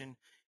presentation,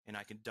 and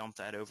I can dump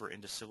that over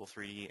into Civil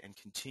 3D and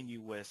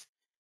continue with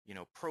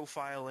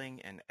profiling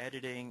and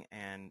editing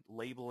and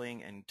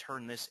labeling and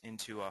turn this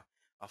into a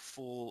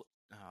full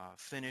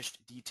finished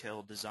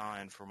detailed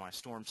design for my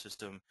storm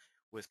system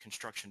with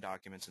construction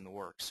documents in the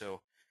works.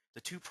 So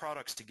the two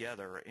products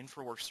together,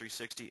 InfraWorks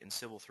 360 and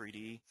Civil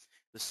 3D,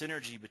 the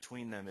synergy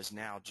between them is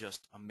now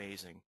just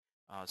amazing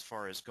as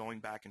far as going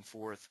back and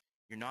forth.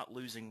 You're not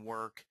losing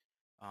work.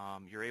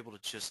 You're able to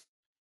just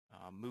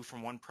move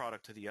from one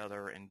product to the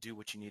other and do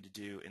what you need to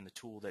do in the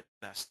tool that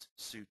best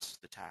suits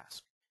the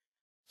task.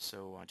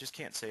 So I just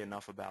can't say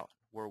enough about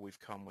where we've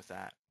come with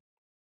that.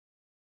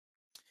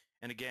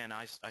 And again,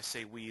 I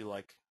say we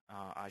like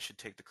I should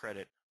take the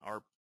credit.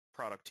 Our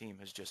product team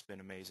has just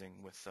been amazing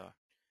with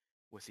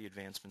the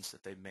advancements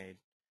that they've made.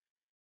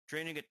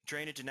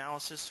 Drainage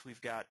analysis,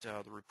 we've got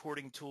the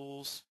reporting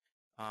tools.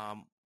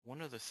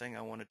 One other thing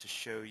I wanted to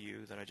show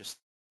you that I just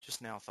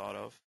now thought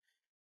of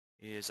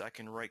is I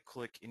can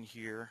right-click in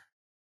here.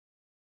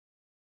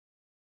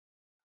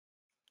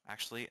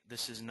 Actually,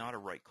 this is not a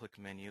right-click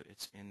menu.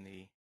 It's in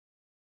the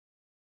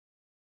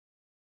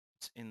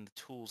in the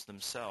tools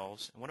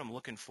themselves. And what I'm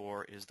looking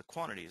for is the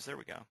quantities. There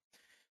we go.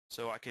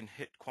 So I can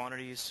hit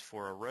quantities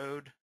for a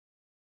road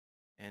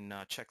and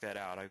check that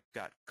out. I've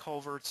got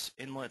culverts,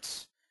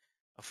 inlets,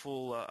 a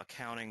full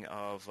accounting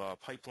of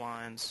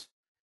pipelines,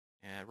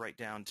 and right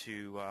down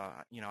to,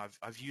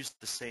 I've used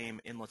the same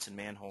inlets and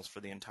manholes for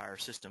the entire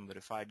system, but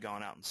if I'd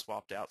gone out and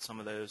swapped out some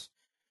of those,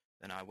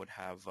 then I would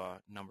have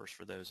numbers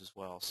for those as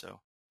well. So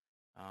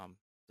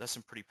that's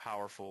some pretty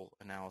powerful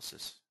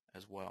analysis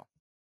as well.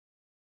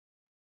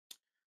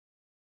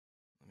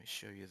 Let me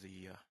show you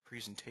the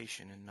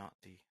presentation and not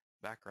the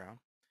background.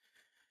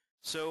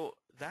 So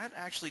that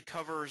actually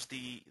covers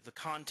the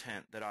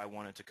content that I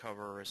wanted to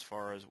cover as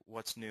far as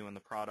what's new in the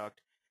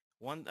product.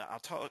 I'll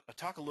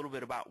talk a little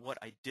bit about what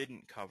I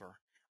didn't cover.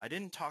 I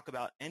didn't talk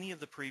about any of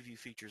the preview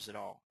features at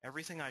all.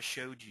 Everything I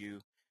showed you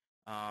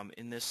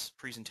in this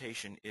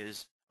presentation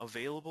is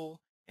available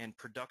and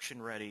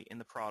production ready in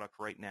the product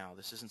right now.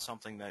 This isn't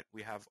something that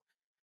we have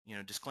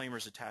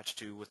disclaimers attached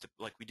to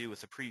like we do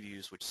with the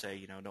previews, which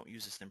say don't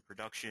use this in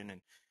production,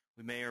 and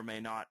we may or may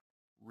not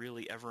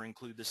really ever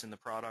include this in the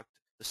product.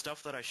 The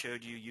stuff that I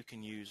showed you, you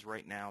can use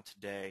right now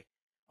today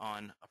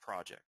on a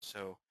project.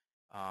 So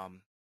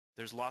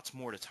there's lots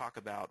more to talk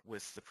about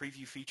with the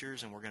preview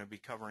features, and we're going to be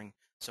covering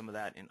some of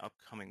that in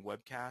upcoming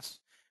webcasts.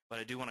 But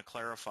I do want to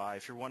clarify,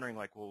 if you're wondering,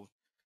 like, well,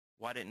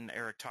 why didn't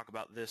Eric talk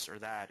about this or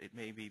that? It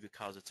may be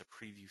because it's a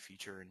preview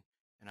feature,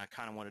 and I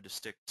kind of wanted to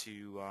stick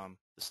to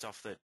the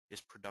stuff that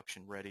is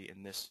production ready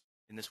in this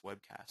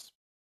webcast.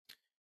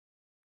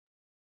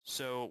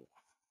 So,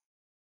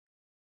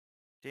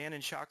 Dan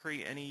and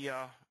Chakri,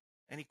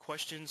 any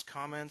questions,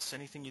 comments,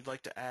 anything you'd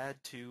like to add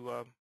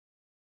to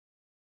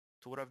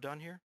what I've done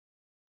here?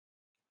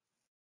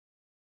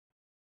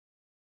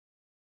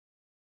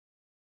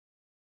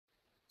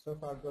 So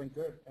far going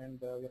good, and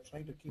we're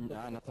trying to keep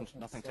up with the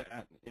nothing to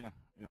add. Yeah.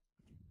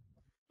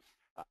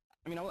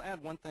 I mean, I'll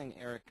add one thing,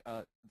 Eric.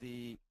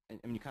 You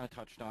kind of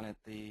touched on it.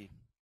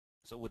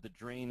 So with the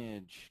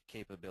drainage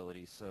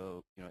capability,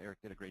 so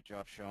Eric did a great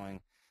job showing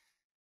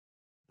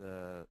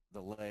the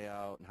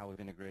layout and how we've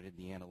integrated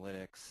the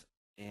analytics.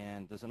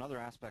 And there's another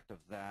aspect of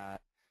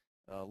that,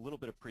 a little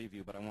bit of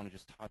preview, but I want to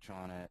just touch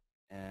on it,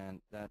 and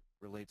that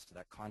relates to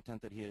that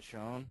content that he has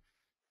shown.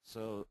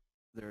 So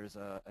there's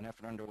an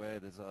effort underway.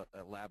 There's a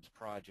labs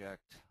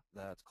project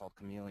that's called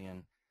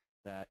Chameleon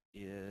that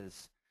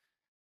is,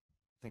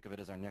 think of it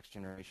as our next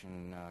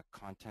generation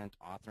content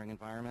authoring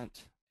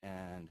environment.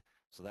 And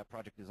so that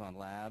project is on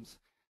labs.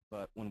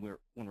 But when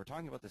we're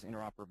talking about this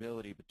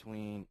interoperability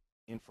between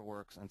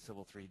InfraWorks and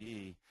Civil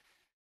 3D,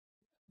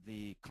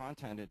 the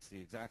content, it's the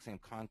exact same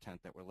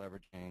content that we're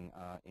leveraging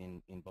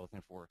in both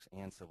InfraWorks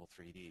and Civil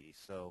 3D.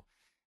 So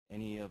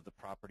any of the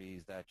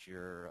properties that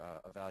you're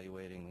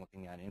evaluating,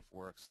 looking at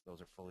InfraWorks, those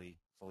are fully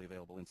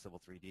available in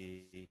Civil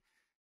 3D.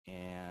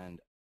 And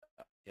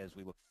as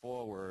we look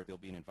forward, there'll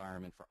be an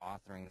environment for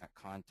authoring that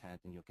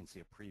content, and you can see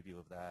a preview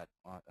of that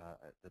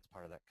that's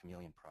part of that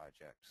Chameleon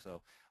project.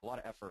 So a lot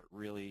of effort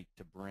really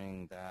to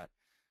bring that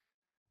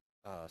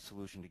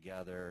solution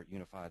together,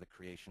 unify the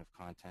creation of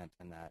content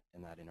and that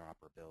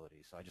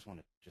interoperability. So I just want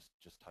to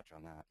just touch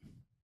on that.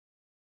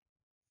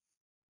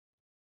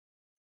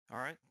 All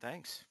right,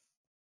 thanks.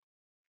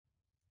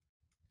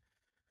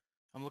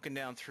 I'm looking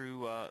down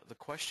through the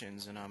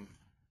questions, and I'm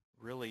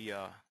really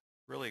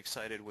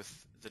excited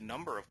with the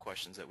number of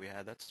questions that we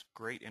had. That's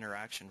great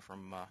interaction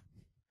from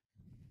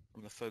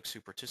the folks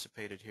who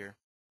participated here.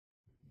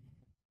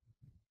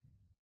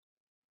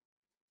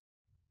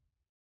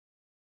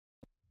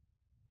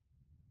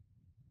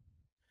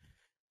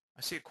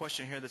 I see a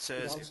question here that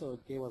says... It also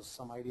gave us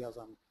some ideas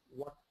on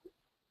what...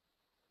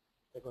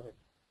 go ahead.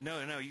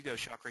 No, you go,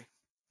 Chakri.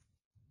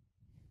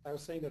 I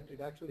was saying that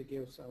it actually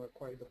gives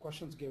the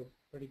questions give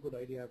pretty good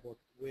idea about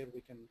where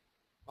we can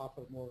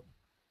offer more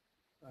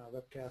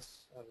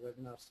webcasts or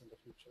webinars in the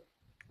future.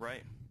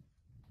 Right.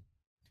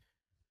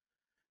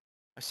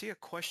 I see a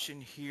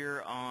question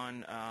here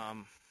on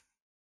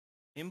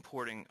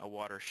importing a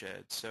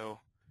watershed. So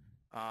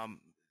I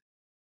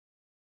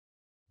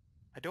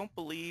don't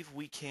believe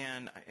we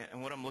can,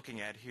 and what I'm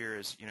looking at here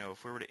is,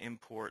 if we were to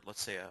import,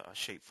 let's say, a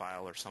shape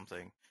file or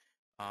something,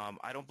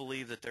 I don't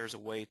believe that there's a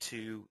way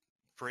to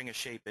bring a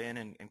shape in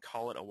and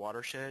call it a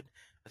watershed.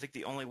 I think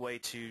the only way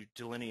to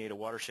delineate a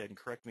watershed, and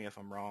correct me if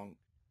I'm wrong,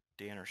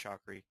 Dan or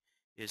Chakri,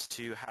 is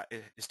to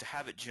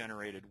have it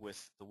generated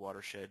with the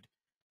watershed,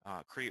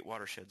 create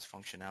watersheds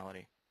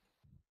functionality.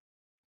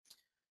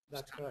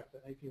 That's correct.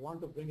 If you want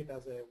to bring it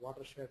as a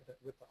watershed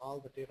with all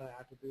the data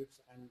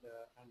attributes and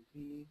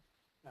be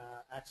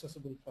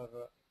accessible for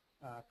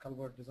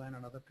culvert design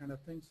and other kind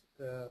of things,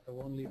 the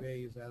only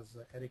way is as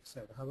Eric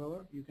said.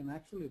 However, you can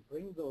actually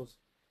bring those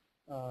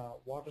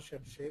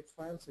watershed shape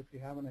files if you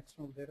have an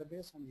external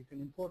database, and you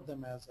can import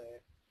them as a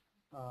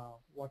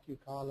what you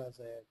call as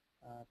a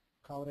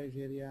coverage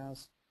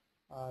areas.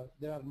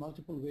 There are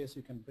multiple ways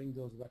you can bring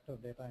those vector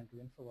data into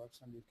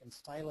InfraWorks, and you can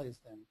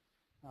stylize them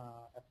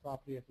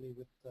appropriately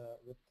with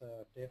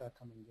the data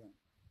coming in.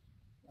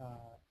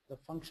 The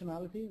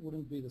functionality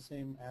wouldn't be the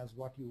same as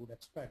what you would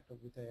expect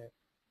with a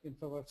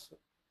InfraWorks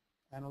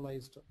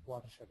analyzed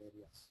watershed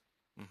areas.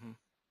 Mm-hmm.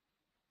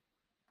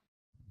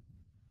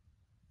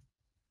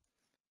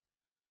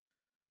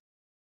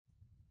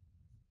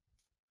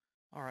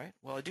 All right.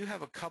 Well, I do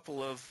have a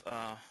couple of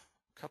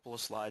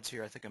slides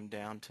here. I think I'm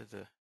down to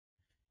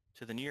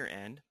the near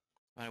end.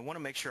 I want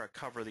to make sure I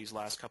cover these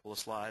last couple of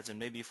slides, and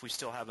maybe if we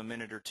still have a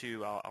minute or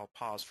two, I'll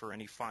pause for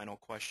any final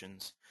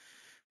questions.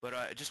 But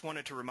I just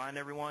wanted to remind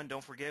everyone,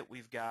 don't forget,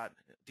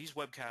 these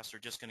webcasts are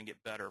just going to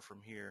get better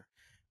from here.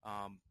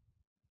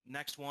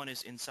 Next one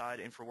is Inside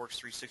InfraWorks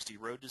 360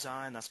 Road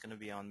Design. That's going to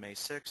be on May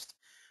 6th.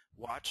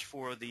 Watch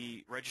for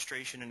the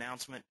registration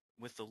announcement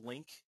with the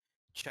link.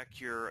 Check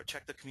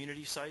the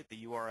community site.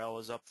 The URL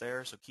is up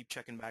there, so keep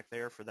checking back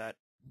there for that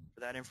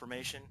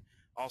information.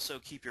 Also,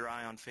 keep your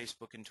eye on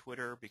Facebook and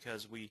Twitter,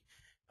 because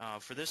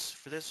for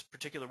this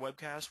particular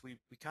webcast, we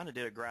kind of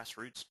did a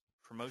grassroots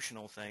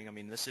promotional thing. I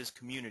mean, this is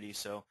community,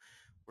 so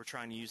we're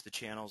trying to use the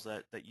channels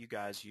that you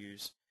guys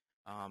use.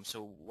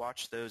 So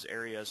watch those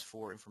areas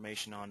for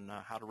information on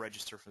how to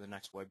register for the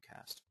next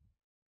webcast.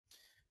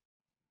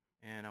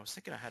 And I was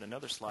thinking I had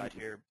another slide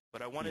here,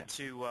 but I wanted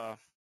to,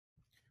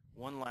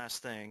 one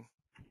last thing.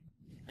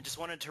 I just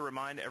wanted to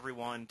remind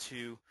everyone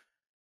to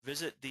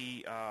visit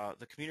the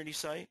community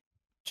site,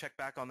 check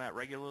back on that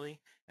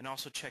regularly, and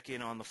also check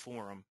in on the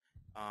forum.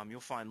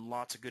 You'll find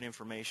lots of good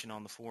information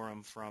on the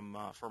forum from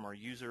our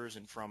users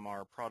and from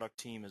our product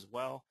team as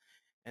well.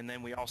 And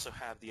then we also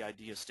have the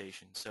idea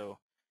station. So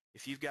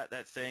if you've got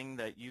that thing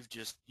that you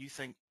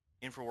think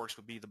InfraWorks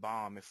would be the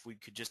bomb, if we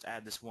could just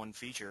add this one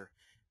feature,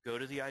 go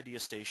to the idea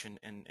station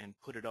and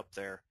put it up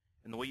there.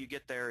 And the way you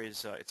get there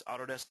is it's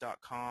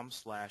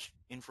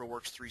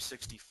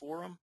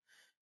autodesk.com/InfraWorks360forum,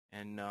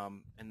 and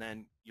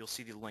then you'll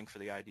see the link for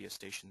the idea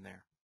station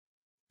there.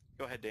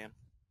 Go ahead, Dan.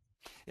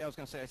 Yeah, I was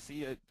going to say I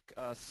see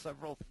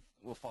several.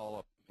 We'll follow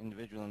up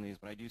individually on these,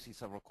 but I do see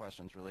several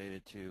questions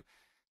related to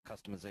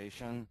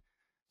customization.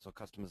 So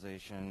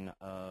customization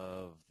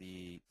of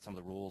some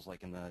of the rules,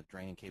 like in the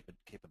draining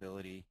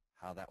capability,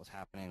 how that was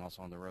happening,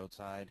 also on the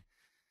roadside.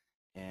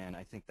 And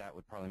I think that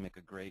would probably make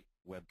a great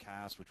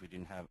webcast, which we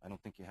didn't have. I don't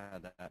think you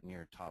had that in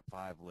your top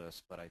 5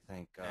 list, but I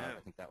think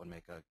that would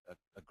make a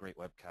great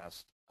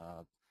webcast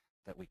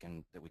that we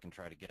can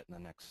try to get in the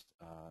next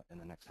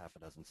half a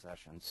dozen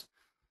sessions.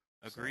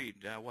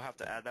 Agreed. We'll have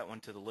to add that one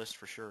to the list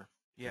for sure.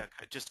 Yeah,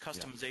 just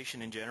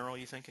customization in general,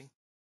 you thinking?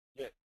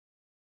 Yeah.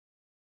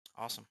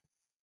 Awesome.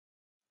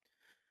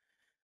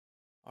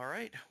 All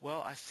right.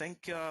 Well, I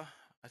think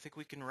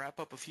we can wrap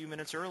up a few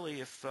minutes early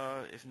if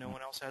no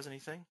one else has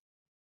anything.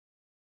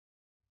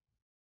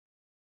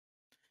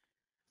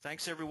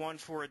 Thanks everyone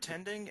for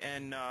attending,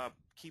 and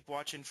keep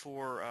watching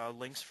for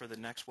links for the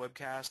next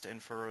webcast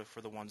and for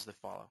the ones that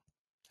follow.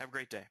 Have a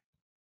great day.